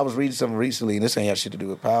 I was reading something recently, and this ain't got shit to do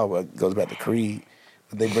with power, but it goes back to Creed.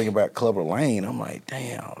 They bring back Clubber Lang. I'm like,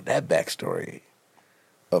 damn, that backstory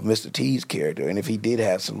of Mr. T's character. And if he did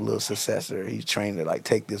have some little successor, he's trained to like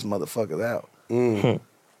take this motherfucker out.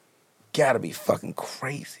 Gotta be fucking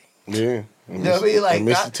crazy. Yeah. You know what I mean? Like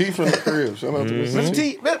Mr. T from the crib. Shout out to Mr.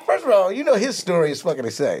 T. First of all, you know his story is fucking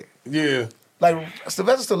insane. Yeah. Like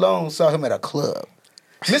Sylvester Stallone saw him at a club.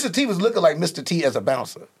 Mr. T was looking like Mr. T as a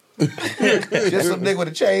bouncer. Just some nigga with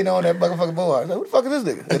a chain on that motherfucking boy. I was like, who the fuck is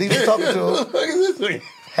this nigga? And he was talking to him.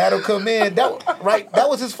 Had him come in. That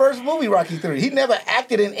was his first movie, Rocky III. He never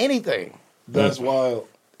acted in anything. That's wild.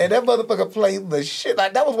 And that motherfucker played the shit.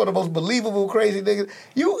 Like, that was one of the most believable, crazy niggas.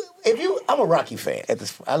 I'm a Rocky fan at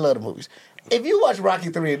this. I love the movies. If you watch Rocky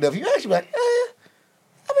III enough, you actually be like,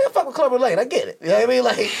 I fuck with Clubber Lang. I get it. You know what I mean?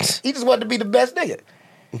 Like, he just wanted to be the best nigga.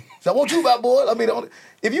 So I want you, my boy. I mean,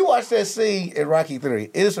 if you watch that scene in Rocky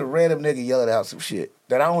 3, it's a random nigga yelling out some shit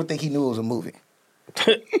that I don't think he knew it was a movie.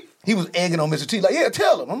 He was egging on Mr. T like, yeah,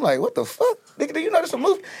 tell him. I'm like, what the fuck? Nigga, do you know this a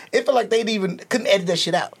movie? It felt like they couldn't edit that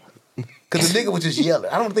shit out. Because the nigga was just yelling.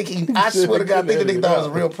 I don't think I swear to God, I think the nigga thought it was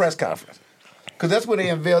a real press conference. Because that's when they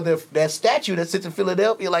unveiled that statue that sits in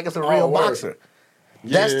Philadelphia like it's a real boxer.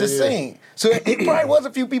 That's the scene. So it probably was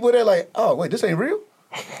a few people there like, oh, wait, this ain't real?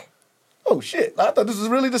 Oh, shit. I thought this was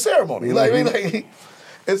really the ceremony.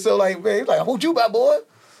 And so, like, man, he's like, I want you, bad boy.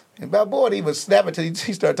 And bad boy, he was snapping until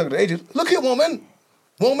he started talking to the agent. Look here, woman.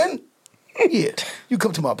 Woman. Yeah, you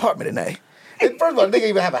come to my apartment tonight. And first of all, the nigga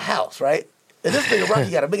even have a house, right? And this nigga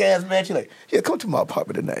Rocky got a big ass mansion. Like, yeah, come to my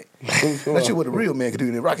apartment tonight. That's what a real man could do.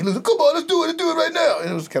 And Rocky loses, come on, let's do it right now.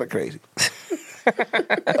 And it was kind of crazy.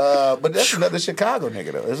 But that's another Chicago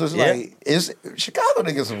nigga though. It's just like Chicago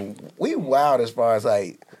niggas. We wild as far as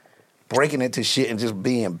like breaking into shit and just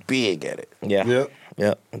being big at it. Yeah.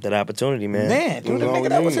 That opportunity, man. Man, dude, the nigga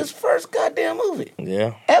that was his first goddamn movie.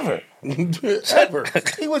 Yeah. Ever. He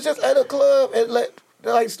was just at a club and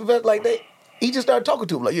he just started talking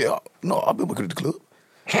to him like, yeah, no, I've been working at the club.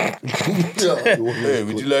 Hey,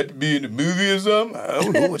 would you like to be in the movie or something? I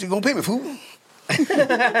don't know. What you gonna pay me, fool? I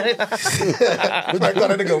call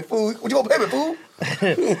that nigga fool. What you gonna pay me, fool?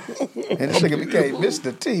 And this nigga became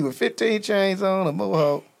Mr. T with 15 chains on, a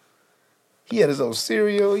mohawk. He had his own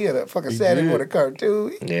cereal. He had a fucking Saturday morning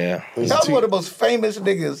cartoon. Yeah. He was one of the most famous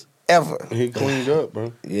niggas ever. He cleaned up,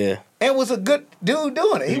 bro. Yeah. And was a good dude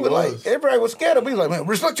doing it. He was like, everybody was scared of him. He was like, man,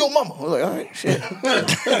 respect your mama. I was like, all right, shit.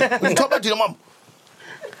 Let's talk about your mama.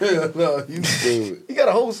 Yeah, no, you stupid. He got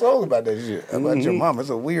a whole song about that shit. About your mama. It's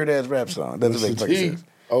a weird ass rap song. Doesn't make fucking sense.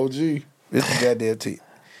 OG. This is goddamn T.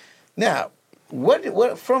 Now,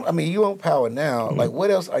 what from? I mean, you on Power now. Like, what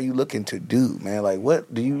else are you looking to do, man? Like,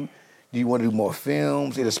 what do you want to do more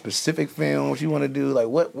films? Either specific films you want to do? Like,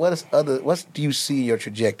 what do you see your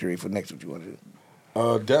trajectory for next? What you want to do?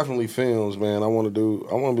 Definitely films, man. I want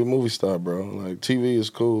to be a movie star, bro. Like, TV is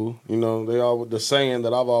cool. You know, the saying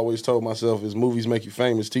that I've always told myself is movies make you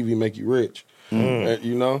famous, TV make you rich.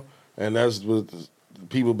 You know? And that's what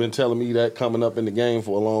people been telling me that coming up in the game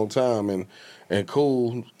for a long time. And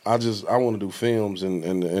cool, I want to do films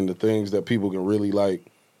and the things that people can really like.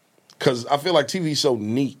 Because I feel like TV's so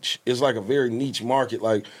niche. It's like a very niche market.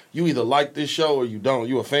 Like, you either like this show or you don't.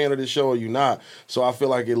 You a fan of this show or you not. So I feel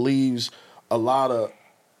like it leaves a lot of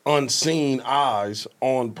unseen eyes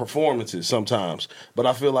on performances sometimes. But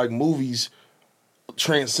I feel like movies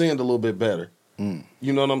transcend a little bit better.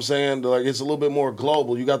 You know what I'm saying? Like, it's a little bit more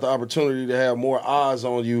global. You got the opportunity to have more eyes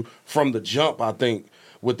on you from the jump, I think,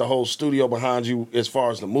 with the whole studio behind you as far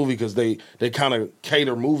as the movie, because they kind of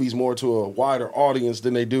cater movies more to a wider audience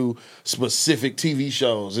than they do specific TV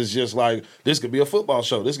shows. It's just like, this could be a football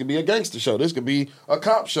show. This could be a gangster show. This could be a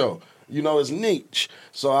cop show. You know, it's niche.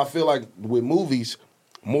 So I feel like with movies,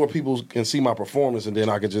 more people can see my performance, and then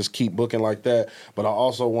I can just keep booking like that. But I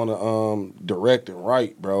also want to direct and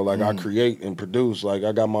write, bro. Like, I create and produce. Like,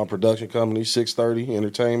 I got my production company, 630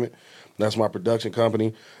 Entertainment. That's my production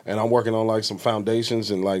company. And I'm working on, like, some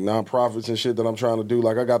foundations and, like, nonprofits and shit that I'm trying to do.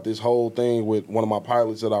 Like, I got this whole thing with one of my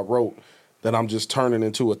pilots that I wrote that I'm just turning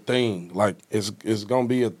into a thing. Like, it's going to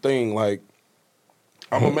be a thing. Like,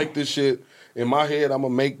 I'm going to make this shit. In my head, I'm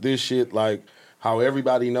going to make this shit like how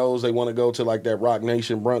everybody knows they want to go to like that Rock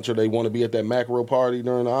Nation brunch or they want to be at that mackerel party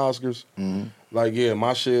during the Oscars. Like, yeah,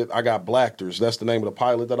 my shit, I got Blackters. That's the name of the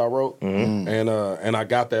pilot that I wrote. And I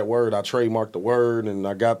got that word. I trademarked the word and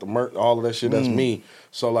I got the all of that shit. That's me.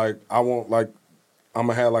 So, like, I want, like, I'm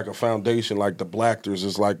going to have like a foundation like the Blackters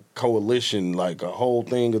is like coalition, like a whole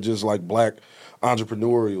thing of just like black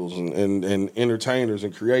entrepreneurials and entertainers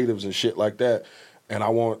and creatives and shit like that. And I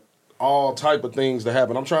want all type of things to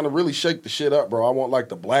happen. I'm trying to really shake the shit up, bro. I want like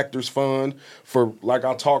the Blackters Fund for, like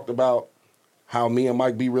I talked about, how me and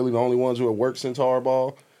Mike B really the only ones who have worked since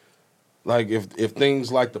Hardball. Like, if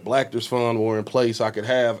things like the Blackters Fund were in place, I could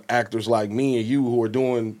have actors like me and you who are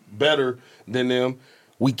doing better than them.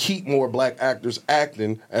 We keep more black actors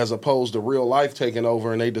acting as opposed to real life taking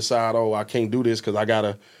over and they decide, oh, I can't do this because I got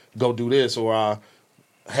to go do this, or I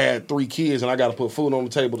had 3 kids and I got to put food on the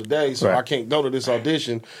table today, so I can't go to this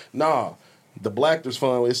audition. Nah, the Blackters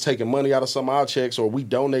Fund is taking money out of some of our checks, or we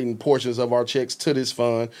donating portions of our checks to this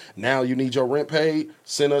fund. Now you need your rent paid,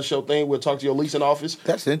 send us your thing. We'll talk to your leasing office.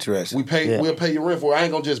 That's interesting. We'll pay your rent for it. I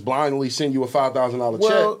ain't going to just blindly send you a $5,000 check.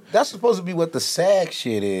 Well, that's supposed to be what the SAG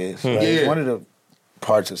shit is. Like, one of the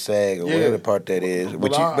parts of SAG or whatever part that is.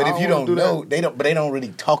 But if you don't know, they don't really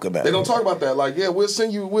talk about it. They don't talk about that. Like, yeah, we'll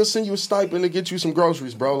send you a stipend to get you some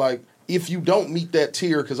groceries, bro. Like, if you don't meet that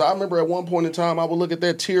tier, because I remember at one point in time, I would look at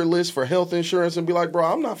that tier list for health insurance and be like, bro,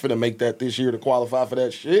 I'm not finna make that this year to qualify for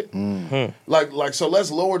that shit. Like, so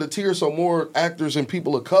let's lower the tier so more actors and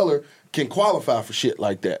people of color can qualify for shit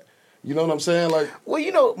like that. You know what I'm saying? Like,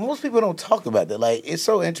 well, most people don't talk about that. Like, it's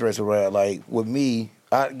so interesting, right? Like, with me,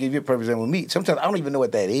 I'll give you a perfect example. With me, sometimes I don't even know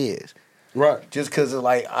what that is. Right. Just because,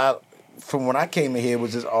 like, from when I came in here, it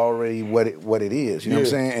was just already what it is. You know what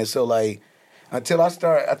I'm saying? And so, like, till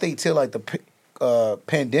like the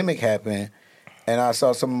pandemic happened, and I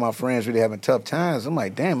saw some of my friends really having tough times, I'm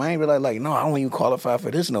like, damn, I ain't realize, like, no, I don't even qualify for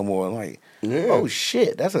this no more. I'm like, oh,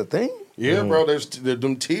 shit, that's a thing? Yeah, bro, there's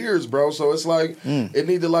them tiers, bro. So it's like, it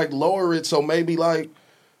need to, like, lower it. So maybe, like,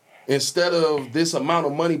 instead of this amount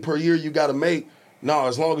of money per year you got to make, no,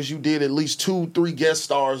 as long as you did at least 2-3 guest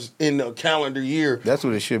stars in a calendar year, that's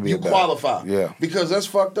what it should be. You about. qualify. Yeah. Because that's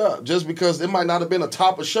fucked up. Just because it might not have been a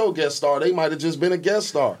top of show guest star, they might have just been a guest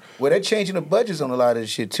star. Well, they're changing the budgets on a lot of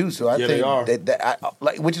this shit too. So I think they are.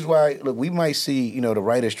 Which is why, look, we might see, the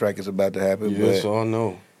writer's strike is about to happen. Yes, I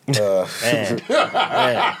know. And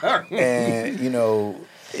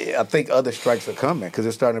I think other strikes are coming because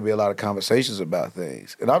there's starting to be a lot of conversations about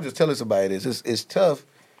things. And I'm just telling somebody this: it's tough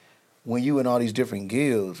when you in all these different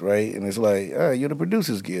guilds, right? And it's like, you're the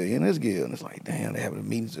producers guild, you're in this guild, and it's like, damn, they having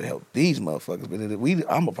meetings to help these motherfuckers. But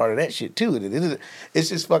I'm a part of that shit too. It's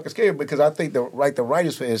just fucking scary because I think the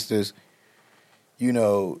writers, for instance,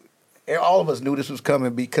 all of us knew this was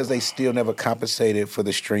coming because they still never compensated for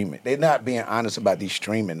the streaming. They're not being honest about these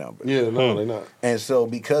streaming numbers. Yeah, no, they're not. And so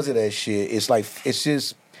because of that shit, it's like, it's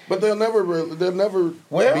just. But they'll never be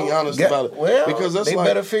honest about it. Well, because that's they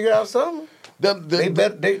better figure out something.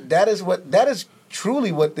 That is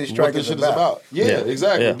truly what this strike is about. Yeah,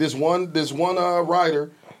 exactly. Yeah. This one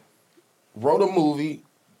writer wrote a movie.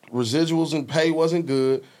 Residuals and pay wasn't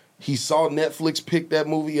good. He saw Netflix pick that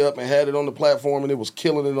movie up and had it on the platform, and it was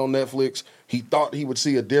killing it on Netflix. He thought he would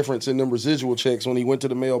see a difference in them residual checks when he went to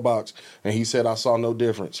the mailbox, and he said, "I saw no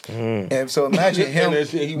difference." And so imagine him. And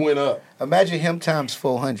he went up. Imagine him times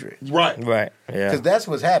 400. Right. Yeah. Because that's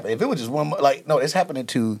what's happening. If it was just one, it's happening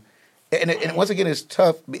to. And once again, it's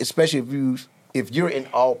tough, especially if you're in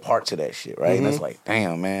all parts of that shit, right? And it's like,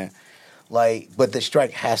 damn, man. But the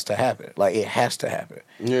strike has to happen. Like, it has to happen.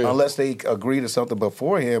 Yeah. Unless they agree to something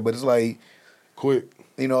beforehand. But it's like, quick.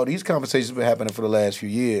 These conversations have been happening for the last few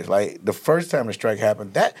years. Like, the first time the strike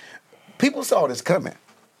happened, people saw this coming.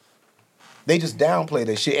 They just downplayed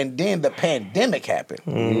that shit. And then the pandemic happened.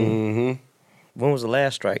 Mm-hmm. When was the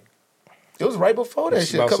last strike? It was right before that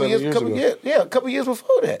shit. A couple years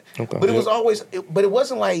before that. Okay. But it was always, but it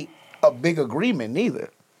wasn't like a big agreement neither.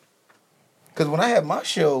 Because when I had my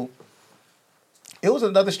show, it was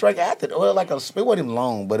another strike after. It wasn't even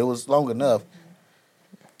long, but it was long enough.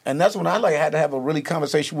 And that's when I had to have a really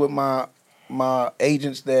conversation with my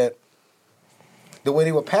agents that the way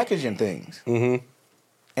they were packaging things and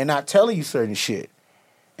not telling you certain shit.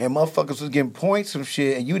 And motherfuckers was getting points from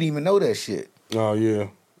shit and you didn't even know that shit. Oh, yeah.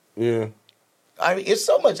 Yeah. I mean, it's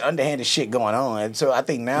so much underhanded shit going on. And so I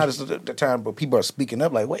think now this is the time where people are speaking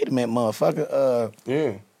up like, wait a minute, motherfucker.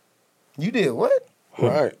 Yeah. You did what?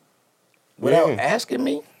 Right. Without asking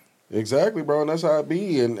me? Exactly, bro. And that's how it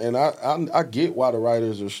be. And I get why the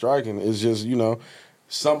writers are striking. It's just,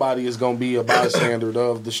 somebody is going to be a bystander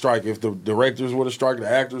of the strike. If the directors were to strike, the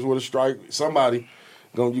actors were to strike, somebody...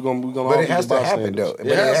 But it has to happen, though. It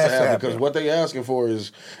has to happen because what they asking for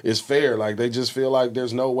is fair. Like, they just feel like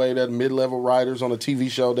there's no way that mid-level writers on a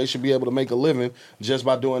TV show, they should be able to make a living just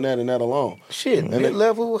by doing that and that alone. Shit,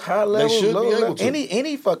 mid-level, high level, they should low be able level, to.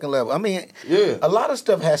 any fucking level. I mean, a lot of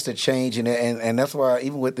stuff has to change, and that's why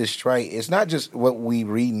even with this strike, it's not just what we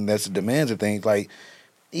reading that's the demands of things. Like,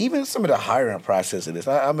 even some of the hiring process of this.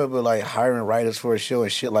 I remember, hiring writers for a show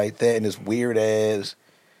and shit like that, and this weird-ass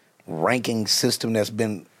ranking system that's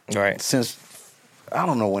been since I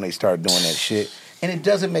don't know when they started doing that shit, and it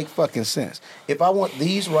doesn't make fucking sense. If I want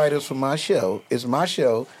these writers for my show, it's my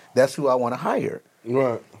show. That's who I want to hire.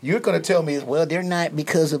 Right? You're gonna tell me, well, they're not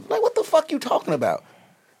because of what the fuck you talking about?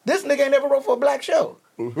 This nigga ain't never wrote for a black show.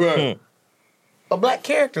 Right. A black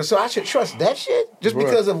character, so I should trust that shit just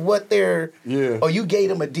because of what they're. Yeah. Or you gave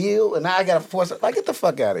them a deal, and now I gotta force it. Get the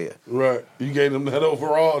fuck out of here. Right. You gave them that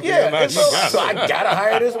overall. Yeah. So I gotta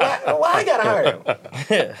hire this. Why I gotta hire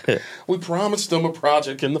him? We promised them a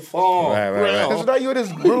project in the fall. Right. So now you in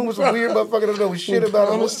this room with some weird motherfucker that know shit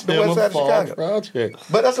about the west side of Chicago. Project.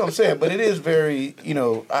 But that's what I'm saying. But it is very,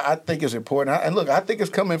 I think it's important. And look, I think it's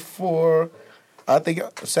coming for. I think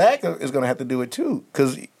SAG is gonna have to do it too,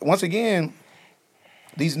 because once again.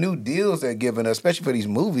 These new deals they're giving us, especially for these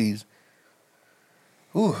movies,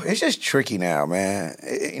 Ooh, it's just tricky now, man.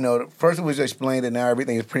 First it was explained that now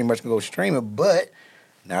everything is pretty much going to go streaming, but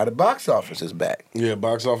now the box office is back. Yeah,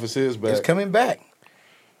 box office is back. It's coming back.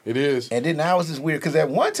 It is. And then now it's just weird, because at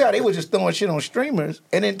one time they were just throwing shit on streamers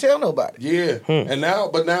and didn't tell nobody. Yeah. And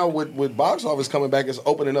now with box office coming back, it's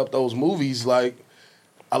opening up those movies. Like,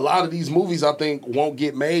 a lot of these movies, I think, won't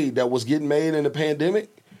get made that was getting made in the pandemic.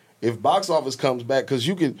 If box office comes back, because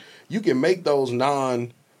you can make those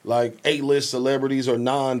like A-list celebrities or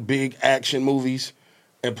non-big action movies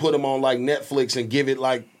and put them on like Netflix and give it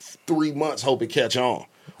like 3 months, hope it catch on.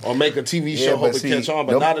 Or make a TV show, hope it catch on,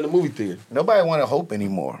 but not in the movie theater. Nobody want to hope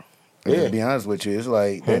anymore. To be honest with you, it's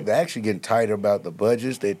like they're actually getting tighter about the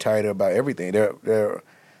budgets. They're tighter about everything.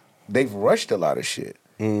 They've rushed a lot of shit.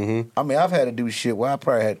 Mm-hmm. I mean, I've had to do shit where I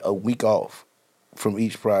probably had a week off from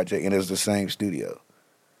each project, and it was the same studio.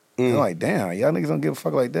 I'm like, damn, y'all niggas don't give a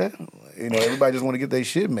fuck like that. Everybody just want to get their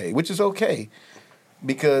shit made, which is okay,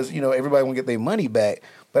 because everybody want to get their money back.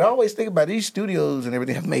 But I always think about these studios and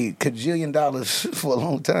everything have made $1 kajillion for a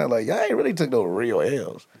long time. Like, y'all ain't really took no real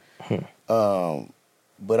L's.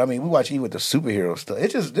 But I mean, we watch even with the superhero stuff.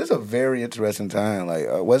 This a very interesting time. Like,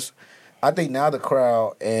 I think now the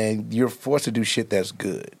crowd, and you're forced to do shit that's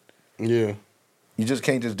good. Yeah. You just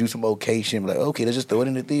can't just do some okay shit. Like, okay, let's just throw it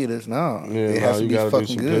in the theaters. No, it has to you be gotta fucking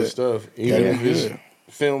do some good stuff. Even if it's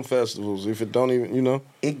film festivals, if it don't even,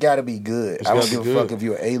 it got to be good. I don't give a fuck if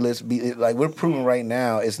you're A-list. Like, we're proving right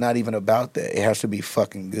now, it's not even about that. It has to be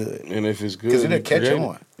fucking good. And if it's good, because it'll catch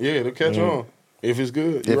on. Yeah, it'll catch on if it's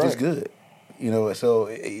good. It's good, So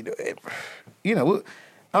I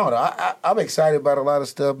don't know. I'm excited about a lot of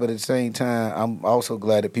stuff, but at the same time, I'm also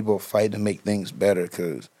glad that people are fighting to make things better,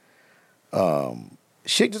 because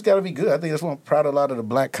shit just got to be good. I think that's why I'm proud of a lot of the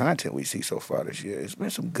black content we see so far this year. It's been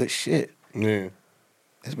some good shit. Yeah.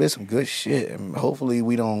 It's been some good shit. And hopefully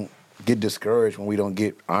we don't get discouraged when we don't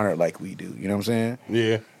get honored like we do. You know what I'm saying?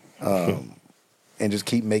 Yeah. And just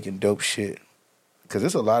keep making dope shit. Because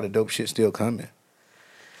there's a lot of dope shit still coming.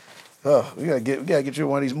 Oh, we gotta get you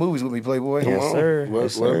one of these movies with me, Playboy. Yes, sir.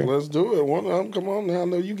 Let's do it. One of them. Come on now. I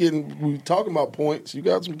know we talking about points. You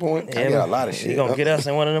got some points. I got a lot of shit. You gonna get us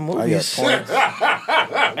in one of the movies? I got points.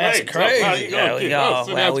 That's crazy. Yeah, we all.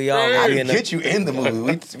 I can get you in the movie.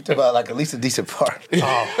 We talk about like at least a decent part.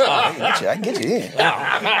 I can get you in.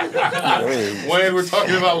 Wayne, we're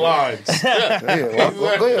talking about lines. Go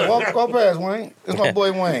ahead, walk past, Wayne. It's my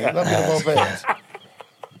boy Wayne. Let me walk past.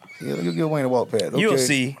 Yeah, you get Wayne to walk past. Okay. You'll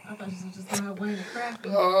see. I thought you were just talking about Wayne to crack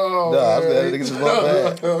it. Oh, no, I was letting niggas just walk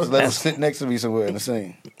past. Just let him sit next to me somewhere in the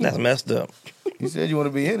scene. That's messed up. You said you want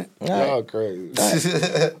to be in it. Y'all crazy.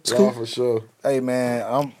 Y'all for sure. Hey, man,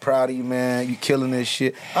 I'm proud of you, man. You killing this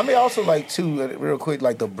shit. I mean, also, like, too, real quick,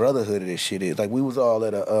 like, the brotherhood of this shit is. Like, we was all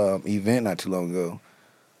at a event not too long ago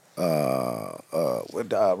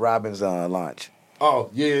with Robin's launch.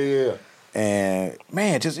 Oh, yeah. And,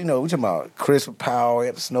 man, just, we talking about Kris with Power,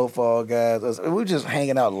 at the Snowfall guys. We were just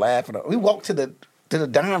hanging out laughing. We walked to the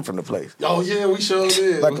dime from the place. Oh, yeah, we sure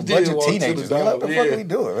did. Like a bunch of teenagers. Like, what the fuck are we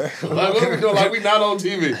doing, man? Like, what we doing? Like, we not on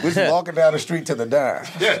TV. We just walking down the street to the dime.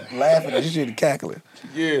 Yeah. Laughing and shit and cackling.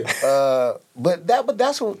 Yeah. But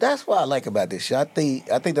that's what I like about this shit. I think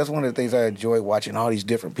that's one of the things I enjoy, watching all these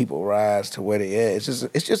different people rise to where they at.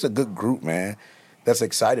 It's just a good group, man, that's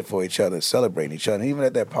excited for each other, celebrating each other. And even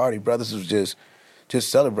at that party, brothers was just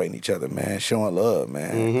celebrating each other, man, showing love,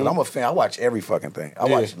 man. Mm-hmm. I'm a fan. I watch every fucking thing. I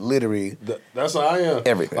watch literally. That's how I am.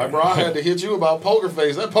 Everything. Like, bro, I had to hit you about Poker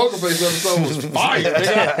Face. That Poker Face episode was fire.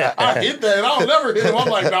 Nigga. I hit that, and I'll never hit him. I'm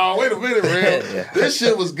like, nah, wait a minute, man. This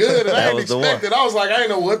shit was good, and I didn't expect it. I was like, I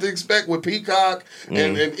didn't know what to expect with Peacock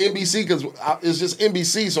and NBC, because it's just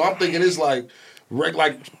NBC, so I'm thinking it's like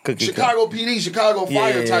Chicago PD, Chicago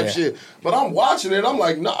Fire type shit. But I'm watching it, I'm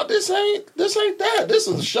like, nah, this ain't that. This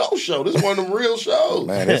is a show. This is one of them real shows.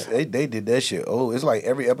 Man, they did that shit. Oh, it's like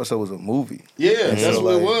every episode was a movie. Yeah, and that's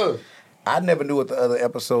what it was. I never knew what the other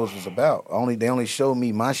episodes was about. They only showed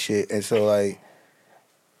me my shit, and so like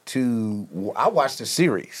I watched the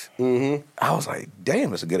series. Mm-hmm. I was like,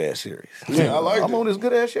 damn, it's a good ass series. Yeah, I like it. I'm on this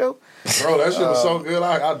good ass show. Bro, that shit was so good.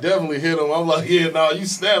 I definitely hit him. I'm like, yeah, nah, you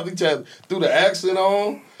snapped. He threw the accent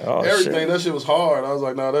on. Everything. Shit. That shit was hard. I was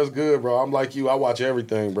like, nah, that's good, bro. I'm like you. I watch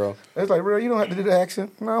everything, bro. It's like, bro, you don't have to do the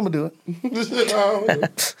accent. No, I'm going to do it. Because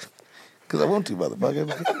I want to,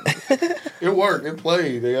 motherfucker. It worked. It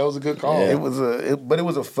played. That was a good call. Yeah, but it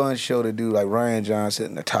was a fun show to do. Like Ryan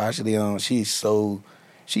Johnson, Natasha Lyonne, she's so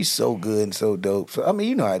good and so dope. So I mean,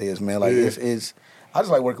 you know how it is, man. Like it's I just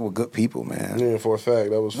like working with good people, man. Yeah, for a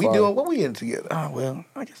fact, that was fun. We doing what we in together? Oh well,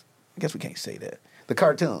 I guess we can't say that. The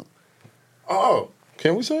cartoon. Oh,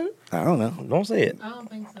 Can we say it? I don't know. Don't say it. I don't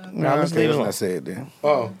think so. No, let's leave it alone. not say it then.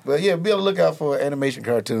 Oh. But yeah, be on the lookout for an animation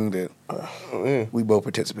cartoon that we both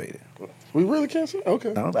participated in. We really can't say it?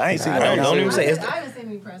 Okay. No, I ain't seen I it. don't even say it. I haven't seen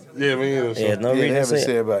any press release. Yeah, me either. So. Yeah, no reason to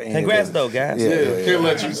say it. About any Congrats, of though, guys. Yeah, can't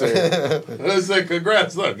let you say it. Let's say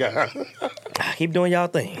congrats, though, guys. Keep doing y'all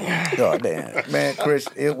thing. Oh, damn. Man, Kris,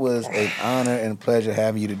 it was an honor and pleasure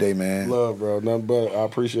having you today, man. Love, bro. Nothing but I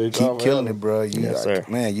appreciate y'all. Keep killing it, bro. Yes, sir.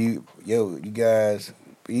 Man, you guys,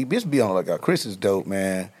 you just be on the lookout. Kris is dope,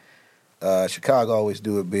 man. Chicago always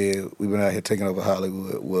do it big. We've been out here taking over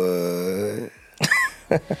Hollywood. What?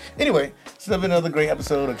 Anyway, this has been another great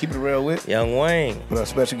episode of Keep It Real with Young Wayne. With our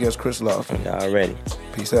special guest, Kris Lofton. Y'all ready.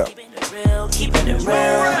 Peace out.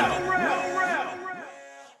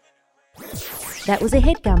 That was a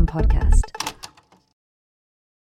HeadGum podcast.